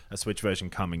there's a Switch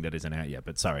version coming that isn't out yet,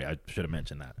 but sorry, I should have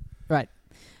mentioned that. Right.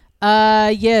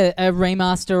 A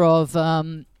remaster of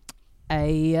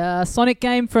a Sonic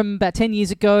game from about 10 years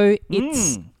ago.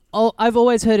 I've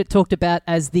always heard it talked about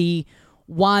as the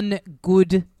one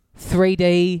good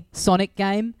 3D Sonic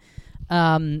game.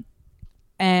 And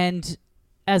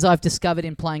as I've discovered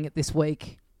in playing it this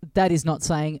week, that is not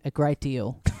saying a great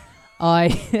deal.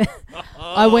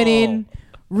 I went in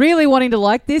really wanting to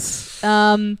like this,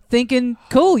 thinking,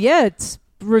 cool, it's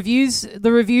reviews.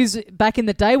 The reviews back in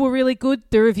the day were really good.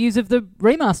 The reviews of the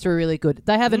remaster are really good.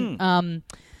 They haven't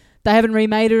they haven't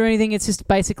remade it or anything. It's just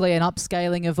basically an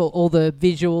upscaling of all the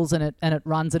visuals, and it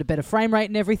runs at a better frame rate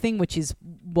and everything, which is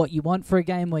what you want for a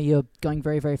game where you're going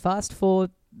very, very fast for,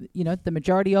 the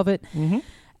majority of it. Mm-hmm.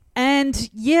 And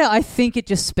yeah, I think it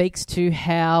just speaks to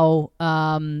how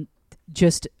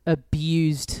just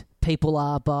abused people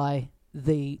are by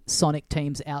the Sonic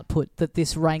team's output, that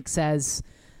this ranks as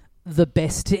the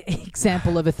best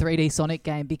example of a 3D Sonic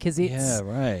game, because it's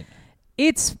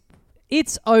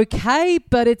okay,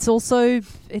 but it's also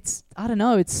it's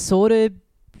sort of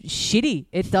shitty.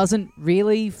 It doesn't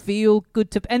really feel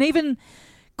good to, and even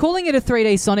calling it a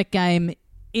 3D Sonic game,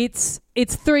 it's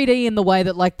 3D in the way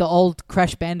that like the old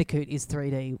Crash Bandicoot is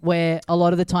 3D, where a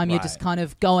lot of the time you're just kind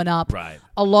of going up. Right.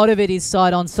 A lot of it is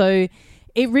side on, so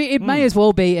it may as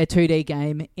well be a 2D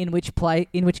game. In which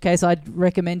case, I'd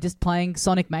recommend just playing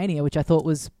Sonic Mania, which I thought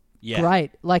was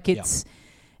great. Like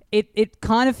it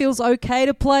kind of feels okay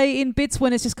to play in bits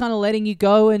when it's just kind of letting you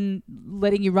go and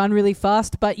letting you run really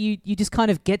fast, but you just kind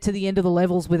of get to the end of the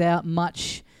levels without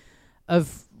much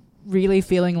of really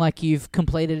feeling like you've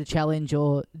completed a challenge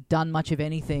or done much of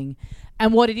anything.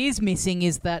 And what it is missing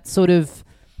is that sort of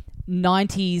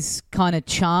 90s kind of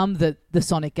charm that the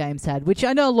Sonic games had, which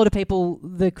I know a lot of people,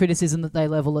 the criticism that they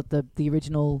level at the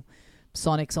original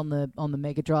Sonics on the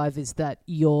Mega Drive is that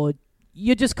you're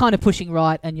just kind of pushing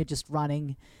right and you're just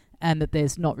running, and that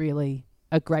there's not really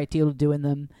a great deal to do in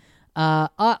them.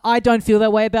 I don't feel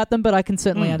that way about them, but I can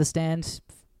certainly understand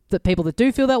that people that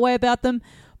do feel that way about them.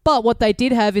 But what they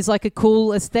did have is like a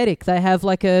cool aesthetic. They have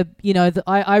like I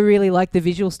really like the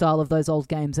visual style of those old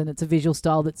games, and it's a visual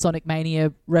style that Sonic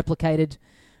Mania replicated,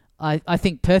 I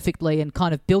think, perfectly and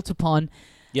kind of built upon.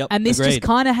 Yep, and this just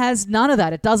kind of has none of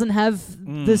that. It doesn't have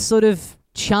this sort of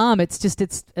charm. It's just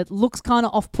it looks kind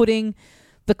of off-putting.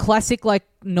 The classic like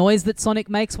noise that Sonic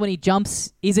makes when he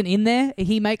jumps isn't in there.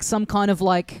 He makes some kind of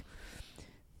like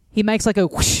a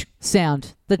whoosh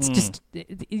sound that's just,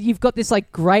 you've got this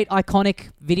like great iconic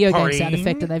video game sound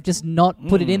effect, and they've just not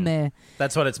put it in there.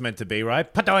 That's what it's meant to be,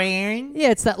 right? Padoing.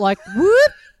 Yeah, it's that like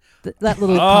whoop, that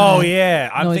little.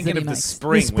 I'm thinking of the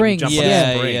spring. The spring, when you jump on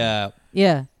the spring.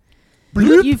 Yeah.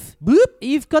 Bloop.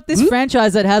 You've got this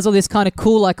franchise that has all this kind of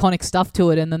cool iconic stuff to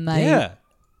it, and then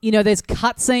there's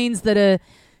cutscenes that are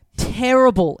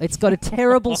terrible. It's got a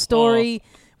terrible story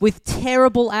with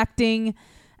terrible acting.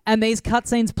 And these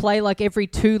cutscenes play like every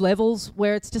 2 levels,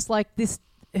 where it's just like this.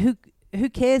 Who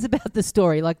cares about the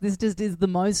story? Like, this just is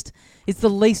it's the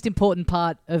least important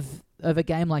part of a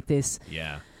game like this.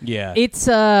 Yeah. It's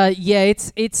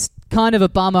kind of a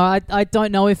bummer. I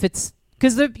don't know if it's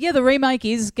because the remake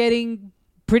is getting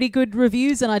pretty good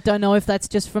reviews, and I don't know if that's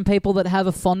just from people that have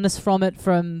a fondness from it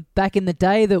from back in the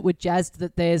day that were jazzed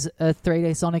that there's a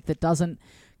 3D Sonic that doesn't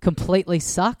completely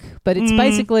suck. But it's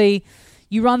basically,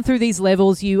 you run through these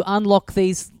levels, you unlock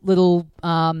these little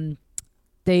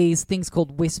these things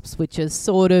called wisps, which are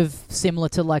sort of similar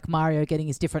to like Mario getting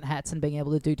his different hats and being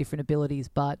able to do different abilities,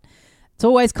 but it's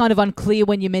always kind of unclear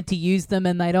when you're meant to use them,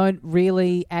 and they don't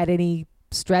really add any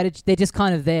strategy. They're just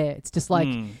kind of there. It's just like,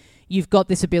 you've got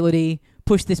this ability,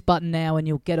 push this button now and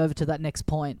you'll get over to that next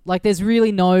point. Like, there's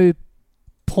really no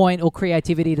point or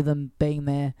creativity to them being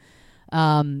there.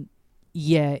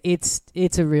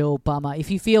 It's a real bummer. If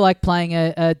you feel like playing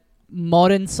a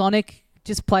modern Sonic,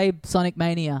 just play Sonic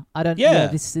Mania.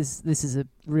 This is a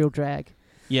real drag.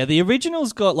 Yeah, the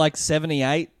original's got like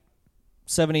 78,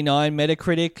 79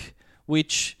 Metacritic,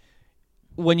 which,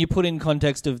 when you put in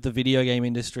context of the video game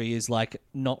industry, is like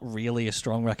not really a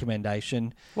strong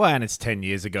recommendation. Well, and it's 10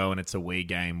 years ago and it's a Wii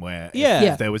game where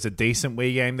if there was a decent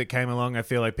Wii game that came along, I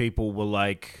feel like people were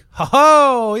like,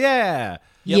 ho-ho, yeah.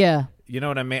 Yep. Yeah. You know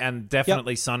what I mean? And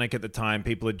definitely Sonic at the time,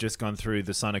 people had just gone through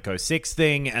the Sonic 06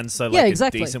 thing, and so like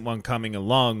a decent one coming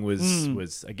along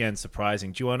was again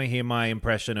surprising. Do you want to hear my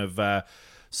impression of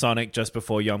Sonic just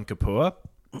before Yom Kippur?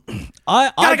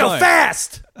 I gotta go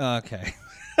fast! Okay.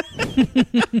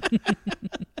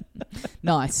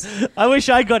 Nice. I wish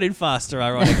I got in faster,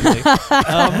 ironically.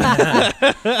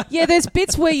 Yeah, there's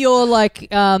bits where you're like,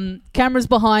 cameras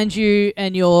behind you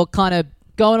and you're kind of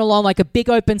going along like a big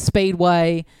open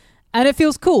speedway, and it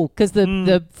feels cool because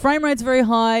the frame rate's very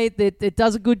high. It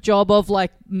does a good job of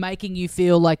like making you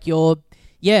feel like you're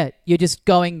just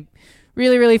going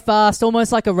really, really fast,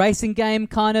 almost like a racing game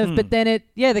kind of. But then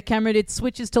the camera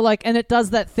switches to like, and it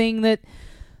does that thing that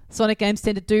Sonic games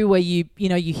tend to do where you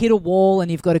hit a wall and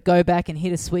you've got to go back and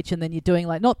hit a switch, and then you're doing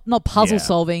like not puzzle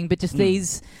solving, but just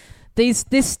this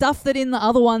stuff that in the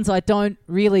other ones I don't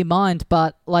really mind.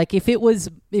 But like if it was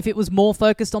more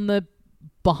focused on the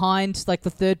behind, like the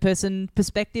third person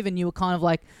perspective, and you were kind of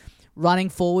like running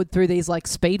forward through these like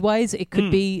speedways, it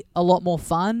could be a lot more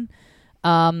fun.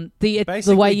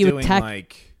 The way you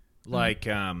attack,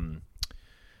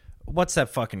 what's that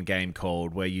fucking game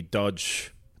called where you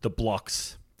dodge the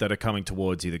blocks that are coming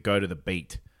towards you that go to the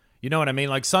beat? You know what I mean?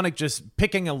 Like Sonic just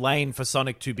picking a lane for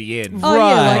Sonic to be in. Oh,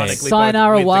 yeah, like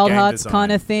Sayonara Wild Hearts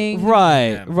kind of thing.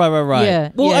 Right.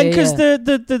 Yeah. Well, because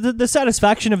the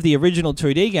satisfaction of the original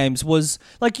 2D games was,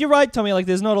 like, you're right, Tommy, like,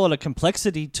 there's not a lot of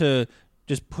complexity to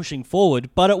just pushing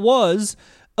forward, but it was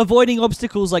avoiding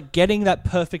obstacles, like getting that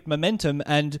perfect momentum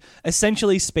and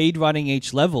essentially speed running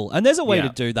each level. And there's a way to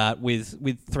do that with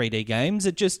 3D games.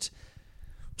 It just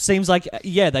seems like,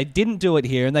 they didn't do it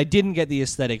here and they didn't get the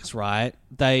aesthetics right.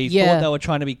 They thought they were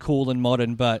trying to be cool and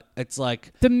modern, but it's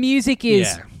like... The music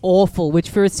is awful, which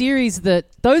for a series that...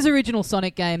 Those original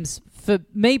Sonic games, for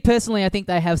me personally, I think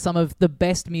they have some of the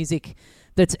best music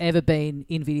that's ever been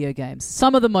in video games.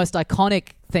 Some of the most iconic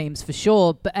themes for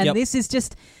sure, but this is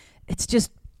just... It's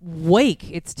just weak.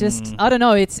 It's just... I don't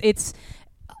know. It's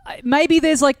maybe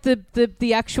there's like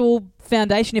the actual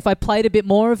foundation. If I played a bit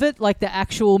more of it, like the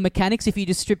actual mechanics, if you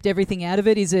just stripped everything out of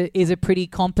it, is a pretty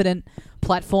competent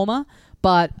platformer.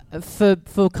 But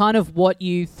for kind of what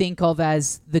you think of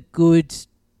as the good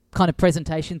kind of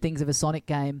presentation things of a Sonic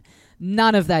game,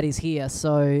 none of that is here.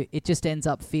 So it just ends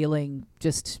up feeling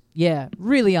just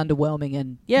really underwhelming.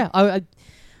 And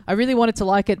I really wanted to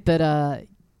like it, but I'm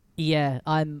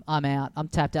out. I'm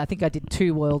tapped out. I think I did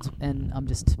 2 worlds and I'm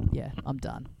just I'm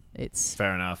done. It's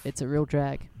fair enough. It's a real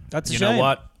drag. That's a shame. You know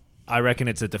what? I reckon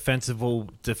it's a defensible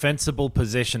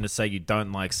position to say you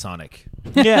don't like Sonic.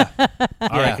 Yeah.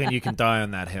 I reckon you can die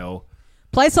on that hill.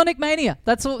 Play Sonic Mania.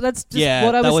 That's just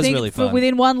what I was thinking. Really fun.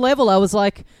 Within one level, I was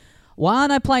like, why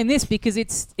aren't I playing this? Because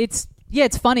it's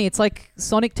funny. It's like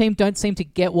Sonic Team don't seem to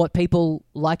get what people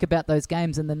like about those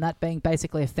games, and then that being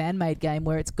basically a fan-made game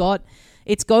where it's got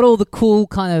all the cool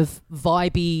kind of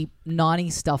vibey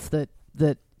 90s stuff that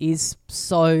is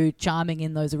so charming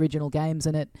in those original games,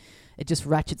 and it just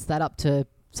ratchets that up to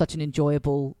such an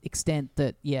enjoyable extent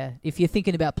that, if you're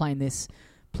thinking about playing this,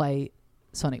 play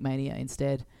Sonic Mania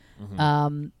instead.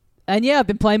 Mm-hmm. And I've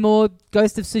been playing more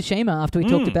Ghost of Tsushima after we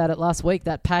talked about it last week.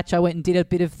 That patch, I went and did a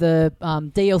bit of the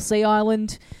DLC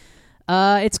island.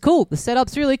 It's cool. The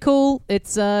setup's really cool.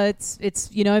 It's sort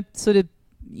of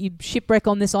you shipwreck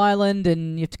on this island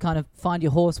and you have to kind of find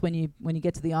your horse when you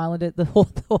get to the island. The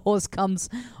horse comes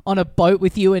on a boat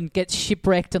with you and gets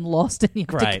shipwrecked and lost, and you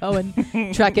have to go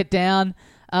and track it down.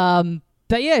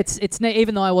 But it's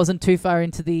even though I wasn't too far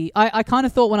into I kind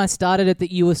of thought when I started it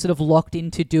that you were sort of locked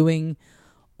into doing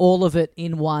all of it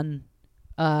in one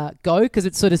go, because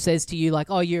it sort of says to you like,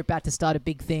 oh, you're about to start a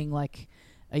big thing, like,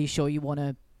 are you sure you want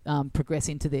to progress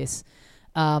into this?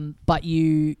 But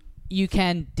you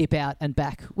can dip out and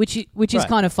back, which is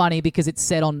kind of funny because it's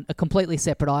set on a completely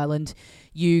separate island.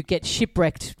 You get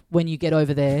shipwrecked when you get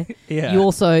over there. You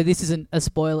also, this isn't a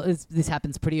spoiler, this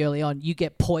happens pretty early on, you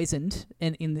get poisoned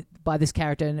by this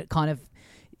character, and it kind of,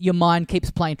 your mind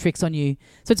keeps playing tricks on you.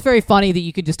 So it's very funny that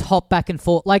you can just hop back and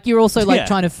forth. Like, you're also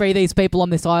trying to free these people on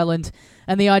this island,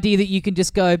 and the idea that you can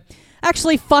just go,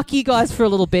 actually, fuck you guys for a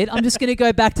little bit. I'm just going to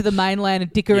go back to the mainland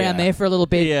and dick around there for a little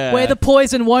bit, where the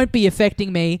poison won't be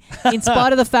affecting me. In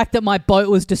spite of the fact that my boat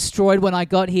was destroyed when I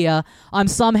got here, I'm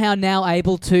somehow now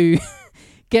able to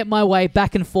get my way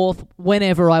back and forth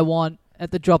whenever I want at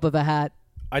the drop of a hat.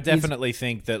 I definitely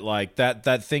think that like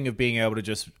that thing of being able to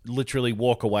just literally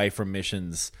walk away from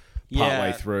missions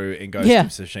partway through in Ghost of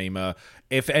Tsushima.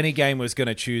 If any game was going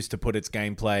to choose to put its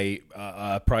gameplay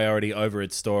priority over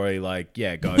its story,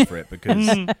 go for it,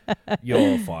 because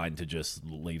you're fine to just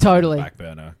leave it on the back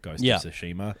burner, Ghost of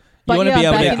Tsushima. But I'm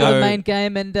back into the main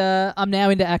game, and I'm now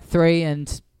into Act 3,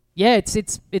 and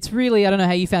it's really, I don't know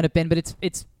how you found it, Ben, but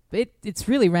it's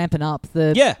really ramping up.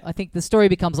 I think the story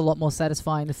becomes a lot more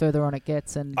satisfying the further on it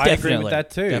gets. And I agree with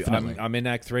that too. I'm in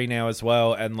Act 3 now as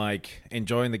well, and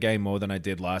enjoying the game more than I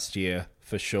did last year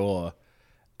for sure.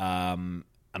 And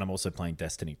I'm also playing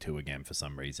Destiny 2 again for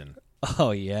some reason.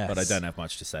 Oh yes, but I don't have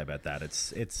much to say about that.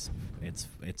 It's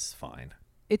fine.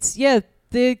 It's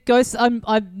the Ghost.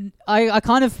 I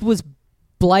kind of was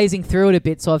blazing through it a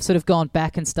bit, so I've sort of gone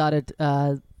back and started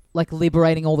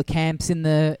liberating all the camps in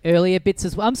the earlier bits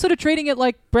as well. I'm sort of treating it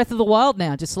like Breath of the Wild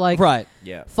now, just find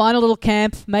a little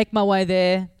camp, make my way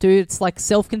there, it's like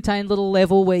self-contained little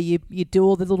level where you do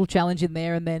all the little challenge in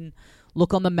there and then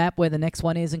look on the map where the next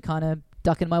one is and kind of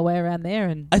ducking my way around there.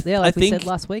 And we said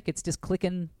last week, it's just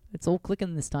clicking. It's all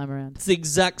clicking this time around. It's the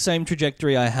exact same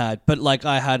trajectory I had, but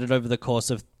I had it over the course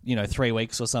of 3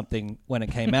 weeks or something when it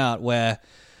came out, where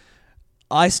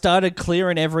I started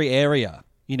clearing every area.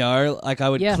 I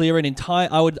would clear an entire...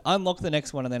 I would unlock the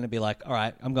next one and then it'd be like, all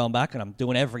right, I'm going back and I'm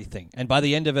doing everything. And by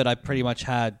the end of it, I pretty much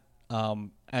had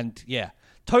And yeah,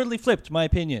 totally flipped my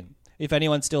opinion. If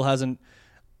anyone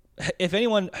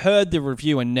heard the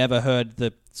review and never heard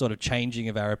the sort of changing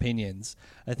of our opinions,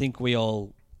 I think we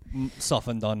all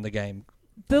softened on the game.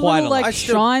 The quite little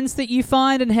shrines that you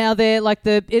find and how they're like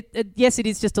yes, it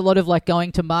is just a lot of like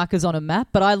going to markers on a map,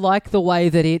 but I like the way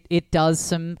that it does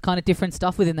some kind of different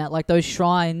stuff within that, like those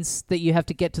shrines that you have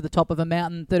to get to the top of a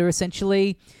mountain that are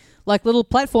essentially like little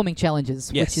platforming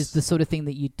challenges, which is the sort of thing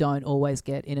that you don't always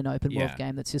get in an open world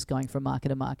game that's just going from marker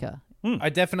to marker. I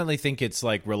definitely think it's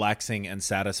like relaxing and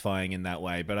satisfying in that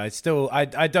way, but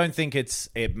I don't think it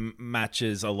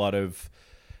matches a lot of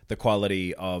the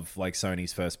quality of like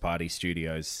Sony's first party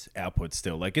studios output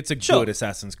still. Like it's a good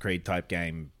Assassin's Creed type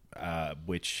game,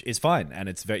 which is fine, and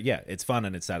it's it's fun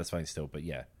and it's satisfying still, but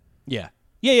yeah.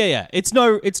 It's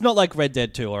not like Red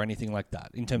Dead 2 or anything like that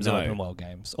in terms of open world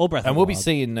games or Breath of the Wild. And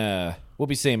we'll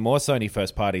be seeing more Sony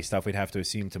first party stuff. We'd have to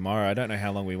assume tomorrow. I don't know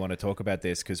how long we want to talk about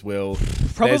this because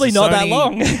probably not that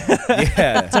long.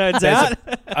 Yeah, turns out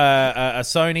a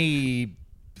Sony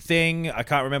thing. I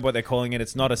can't remember what they're calling it.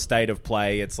 It's not a state of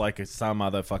play. It's like some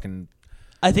other fucking.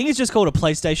 I think it's just called a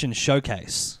PlayStation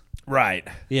Showcase. Right.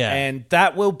 Yeah, and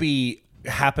that will be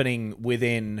happening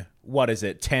within. What is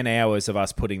it, 10 hours of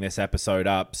us putting this episode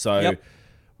up. So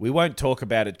we won't talk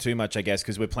about it too much, I guess,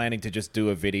 because we're planning to just do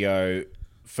a video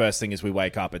first thing as we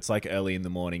wake up. It's like early in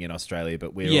the morning in Australia,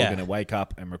 but we're all going to wake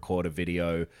up and record a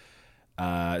video.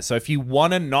 So if you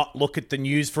want to not look at the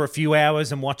news for a few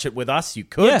hours and watch it with us, you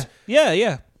could.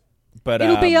 Yeah. But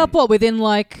it'll be up, within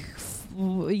like...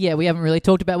 Yeah, we haven't really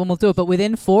talked about when we'll do it, but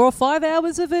within 4 or 5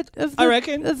 hours of it, I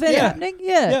reckon. Event happening,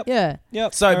 yeah.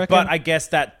 So, but I guess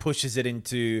that pushes it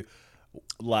into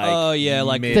like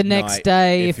like the next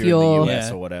day if you're in the US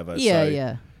or whatever.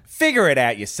 Yeah. Figure it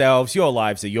out yourselves. Your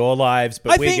lives are your lives,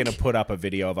 but we're going to put up a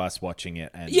video of us watching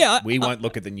it, and we won't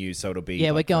look at the news, so it'll be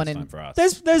we're going in for us.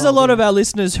 There's a lot of our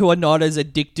listeners who are not as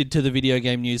addicted to the video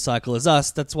game news cycle as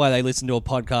us. That's why they listen to a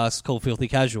podcast called Filthy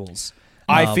Casuals.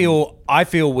 I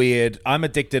feel weird. I'm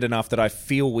addicted enough that I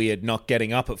feel weird not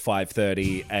getting up at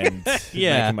 5:30 and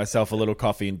making myself a little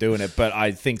coffee and doing it. But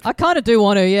I think I kind of do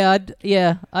want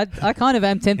to. I kind of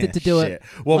am tempted to do it.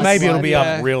 Well, maybe it'll be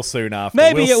up real soon after.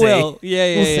 Maybe we'll it will.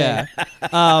 Yeah.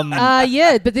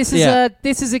 But this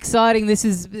is exciting.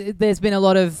 There's been a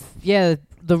lot of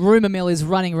The rumor mill is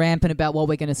running rampant about what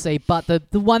we're going to see, but the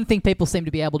one thing people seem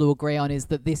to be able to agree on is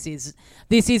that this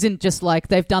isn't just like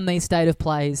they've done these state of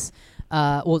plays.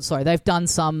 They've done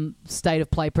some state of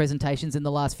play presentations in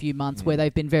the last few months where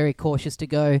they've been very cautious to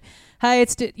go, hey,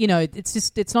 it's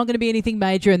not going to be anything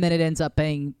major, and then it ends up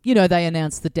being, they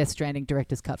announced the Death Stranding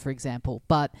director's cut, for example.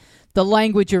 But the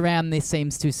language around this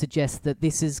seems to suggest that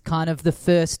this is kind of the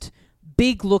first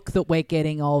big look that we're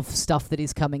getting of stuff that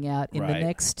is coming out in the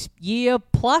next year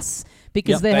plus,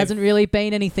 because there hasn't really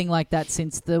been anything like that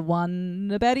since the one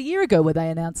about a year ago where they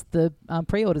announced the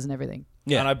pre-orders and everything.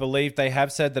 Yeah. And I believe they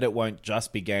have said that it won't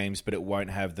just be games, but it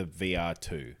won't have the VR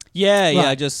too. Yeah,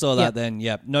 I just saw that then.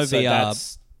 Yep, no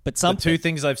VR, but something. The two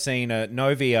things I've seen are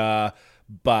no VR,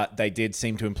 but they did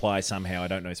seem to imply somehow, I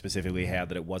don't know specifically how,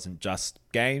 that it wasn't just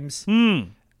games.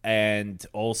 And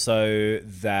also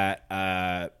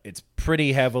that it's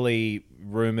pretty heavily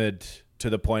rumored,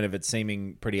 to the point of it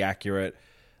seeming pretty accurate,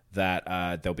 that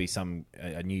there'll be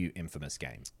a new Infamous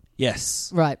game.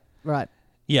 Yes. Right.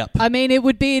 Yep. I mean,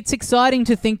 it's exciting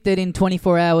to think that in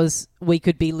 24 hours we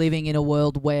could be living in a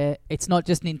world where it's not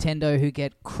just Nintendo who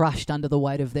get crushed under the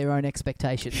weight of their own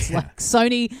expectations. Like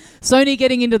Sony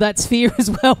getting into that sphere as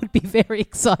well would be very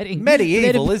exciting.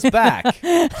 Medieval is back.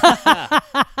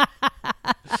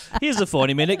 Here's a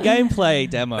 40-minute gameplay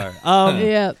demo.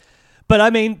 Yeah. But I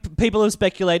mean, people have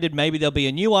speculated maybe there'll be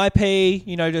a new IP,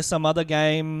 just some other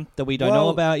game that we don't know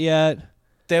about yet.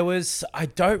 I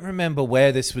don't remember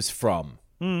where this was from.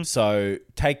 So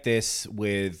take this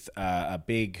with a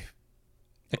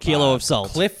kilo of salt.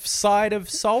 Cliff side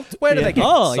of salt? Where do they get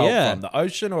salt from? The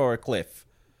ocean or a cliff?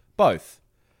 Both.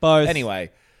 Anyway,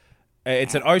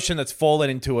 it's an ocean that's fallen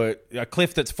into a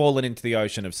cliff that's fallen into the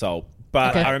ocean of salt.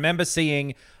 But I remember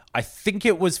seeing, I think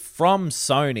it was from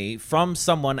Sony, from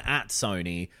someone at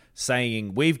Sony,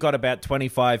 saying, we've got about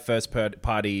 25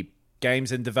 first-party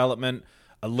games in development,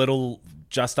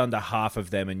 just under half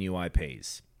of them are new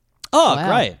IPs. Oh, wow.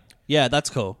 Great. Yeah, that's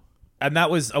cool. And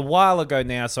that was a while ago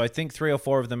now, so I think 3 or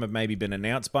 4 of them have maybe been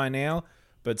announced by now.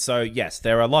 But so, yes,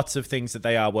 there are lots of things that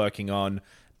they are working on.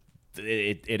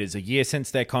 It is a year since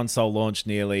their console launched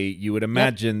nearly. You would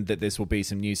imagine that this will be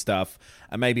some new stuff,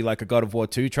 and maybe like a God of War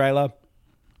 2 trailer.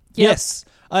 Yes.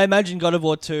 I imagine God of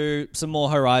War 2, some more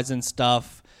Horizon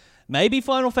stuff. Maybe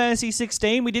Final Fantasy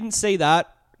 16. We didn't see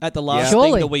that. at the last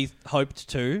Surely. thing that we hoped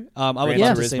to. I would Gran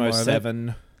love to see more Turismo of it.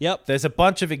 7. Yep. There's a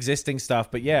bunch of existing stuff,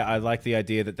 but yeah, I like the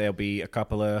idea that there'll be a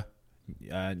couple of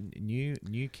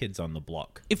new kids on the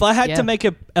block. If I had to make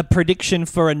a prediction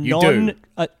for a and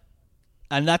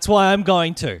that's why I'm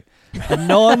going to, a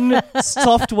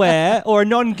non-software or a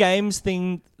non-games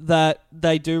thing that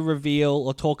they do reveal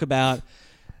or talk about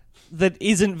that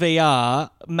isn't VR,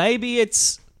 maybe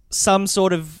it's some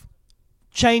sort of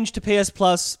change to PS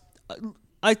Plus.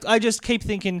 I just keep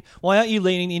thinking, why aren't you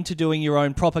leaning into doing your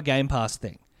own proper Game Pass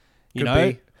thing? You Could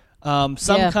know? be.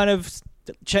 Some kind of...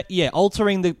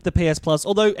 altering the PS Plus.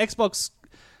 Although Xbox,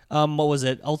 what was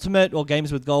it, Ultimate or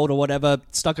Games with Gold or whatever,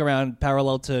 stuck around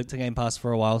parallel to Game Pass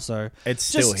for a while. So It's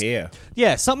still here.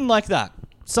 Yeah, something like that.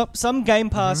 Some Game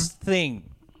Pass thing.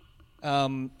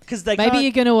 Because they Maybe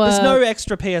you're gonna, there's no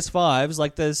extra PS5s.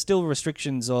 Like there's still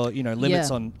restrictions or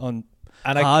limits on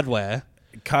hardware.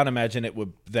 Can't imagine it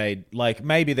would.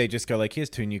 Maybe they just go like, here's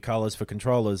 2 new colors for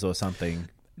controllers or something.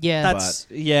 Yeah,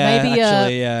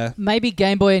 Maybe maybe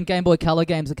Game Boy and Game Boy Color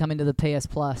games are coming to the PS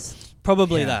Plus.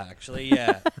 Probably that, actually,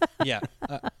 yeah.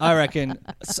 I reckon.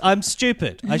 I'm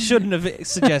stupid. I shouldn't have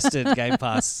suggested Game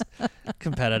Pass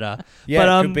competitor. Yeah, but,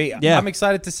 it could be. Yeah. I'm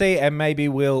excited to see, and maybe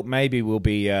we'll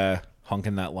be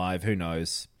honking that live. Who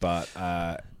knows? But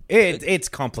it's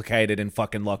complicated in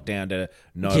fucking lockdown to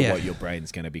know what your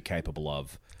brain's going to be capable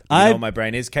of. You know what my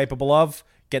brain is capable of?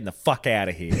 Getting the fuck out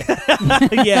of here.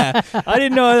 Yeah. I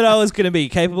didn't know that I was going to be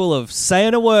capable of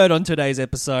saying a word on today's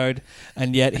episode,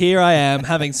 and yet here I am,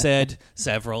 having said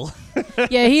several.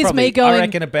 Yeah, here's Probably, me going... I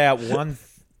reckon about what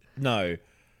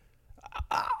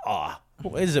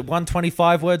is it,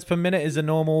 125 words per minute is a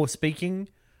normal speaking?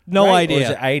 No rate? idea. Or is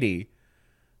it 80?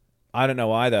 I don't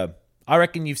know either. I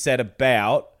reckon you've said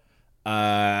about...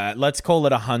 let's call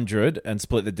it 100 and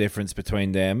split the difference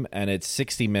between them, and it's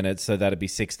 60 minutes, so that'd be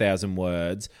 6,000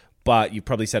 words. But you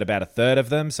probably said about a third of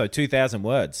them, so 2,000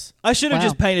 words. I should have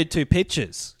just painted 2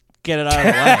 pictures. Get it out of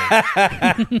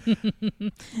the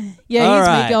way. Yeah,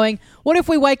 here's me going, what if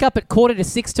we wake up at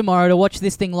 5:45 tomorrow to watch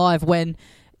this thing live when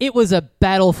it was a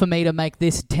battle for me to make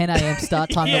this 10 a.m.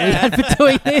 start time that we had for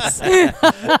doing this?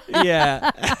 Yeah.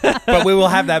 But we will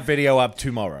have that video up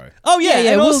tomorrow. Oh,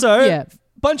 yeah. And also... Yeah.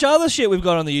 Bunch of other shit we've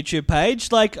got on the YouTube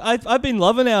page. Like I've been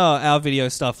loving our video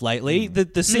stuff lately.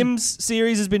 The Sims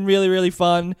series has been really, really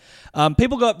fun.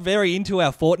 People got very into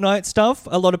our Fortnite stuff.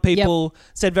 A lot of people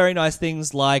said very nice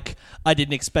things like, I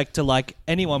didn't expect to like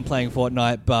anyone playing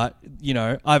Fortnite, but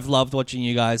I've loved watching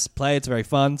you guys play. It's very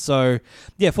fun. So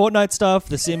yeah, Fortnite stuff.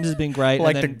 The Sims has been great.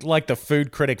 Like the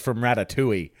food critic from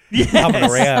Ratatouille coming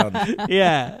around.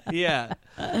 Yeah.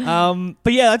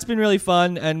 But yeah, that's been really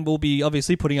fun, and we'll be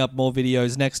obviously putting up more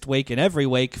videos next week and every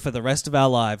week for the rest of our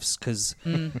lives, because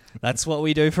that's what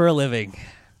we do for a living.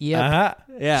 Yep.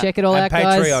 Yeah. Check it all out,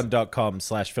 guys.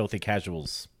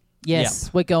 Patreon.com/filthycasuals.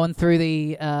 Yes, we're going through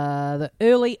the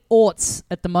early aughts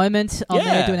at the moment on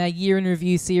there, doing our year in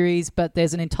review series. But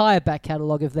there's an entire back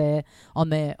catalogue of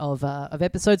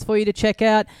episodes for you to check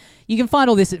out. You can find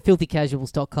all this at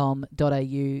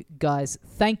filthycasuals.com.au. Guys,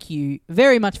 thank you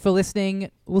very much for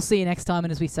listening. We'll see you next time,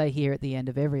 and as we say here at the end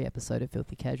of every episode of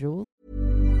Filthy Casual.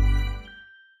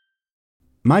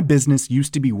 My business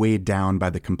used to be weighed down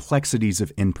by the complexities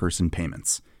of in-person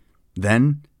payments.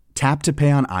 Then, Tap to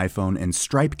Pay on iPhone and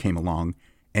Stripe came along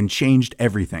and changed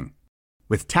everything.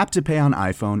 With Tap to Pay on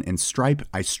iPhone and Stripe,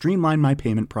 I streamlined my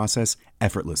payment process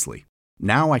effortlessly.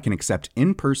 Now I can accept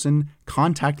in-person,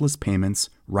 contactless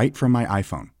payments right from my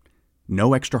iPhone.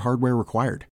 No extra hardware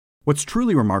required. What's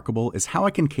truly remarkable is how I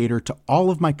can cater to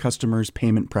all of my customers'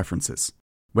 payment preferences.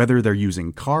 Whether they're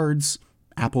using cards,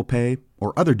 Apple Pay,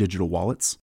 or other digital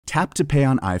wallets, Tap to Pay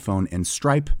on iPhone and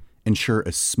Stripe ensure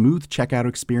a smooth checkout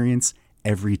experience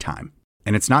every time.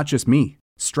 And it's not just me.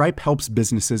 Stripe helps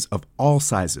businesses of all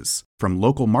sizes, from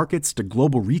local markets to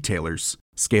global retailers,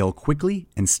 scale quickly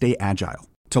and stay agile.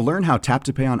 To learn how Tap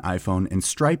to Pay on iPhone and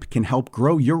Stripe can help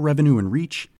grow your revenue and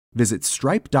reach, visit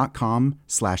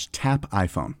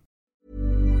stripe.com/tapiphone.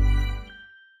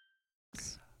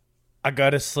 I go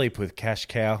to sleep with Cash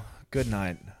Cow. Good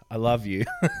night. I love you.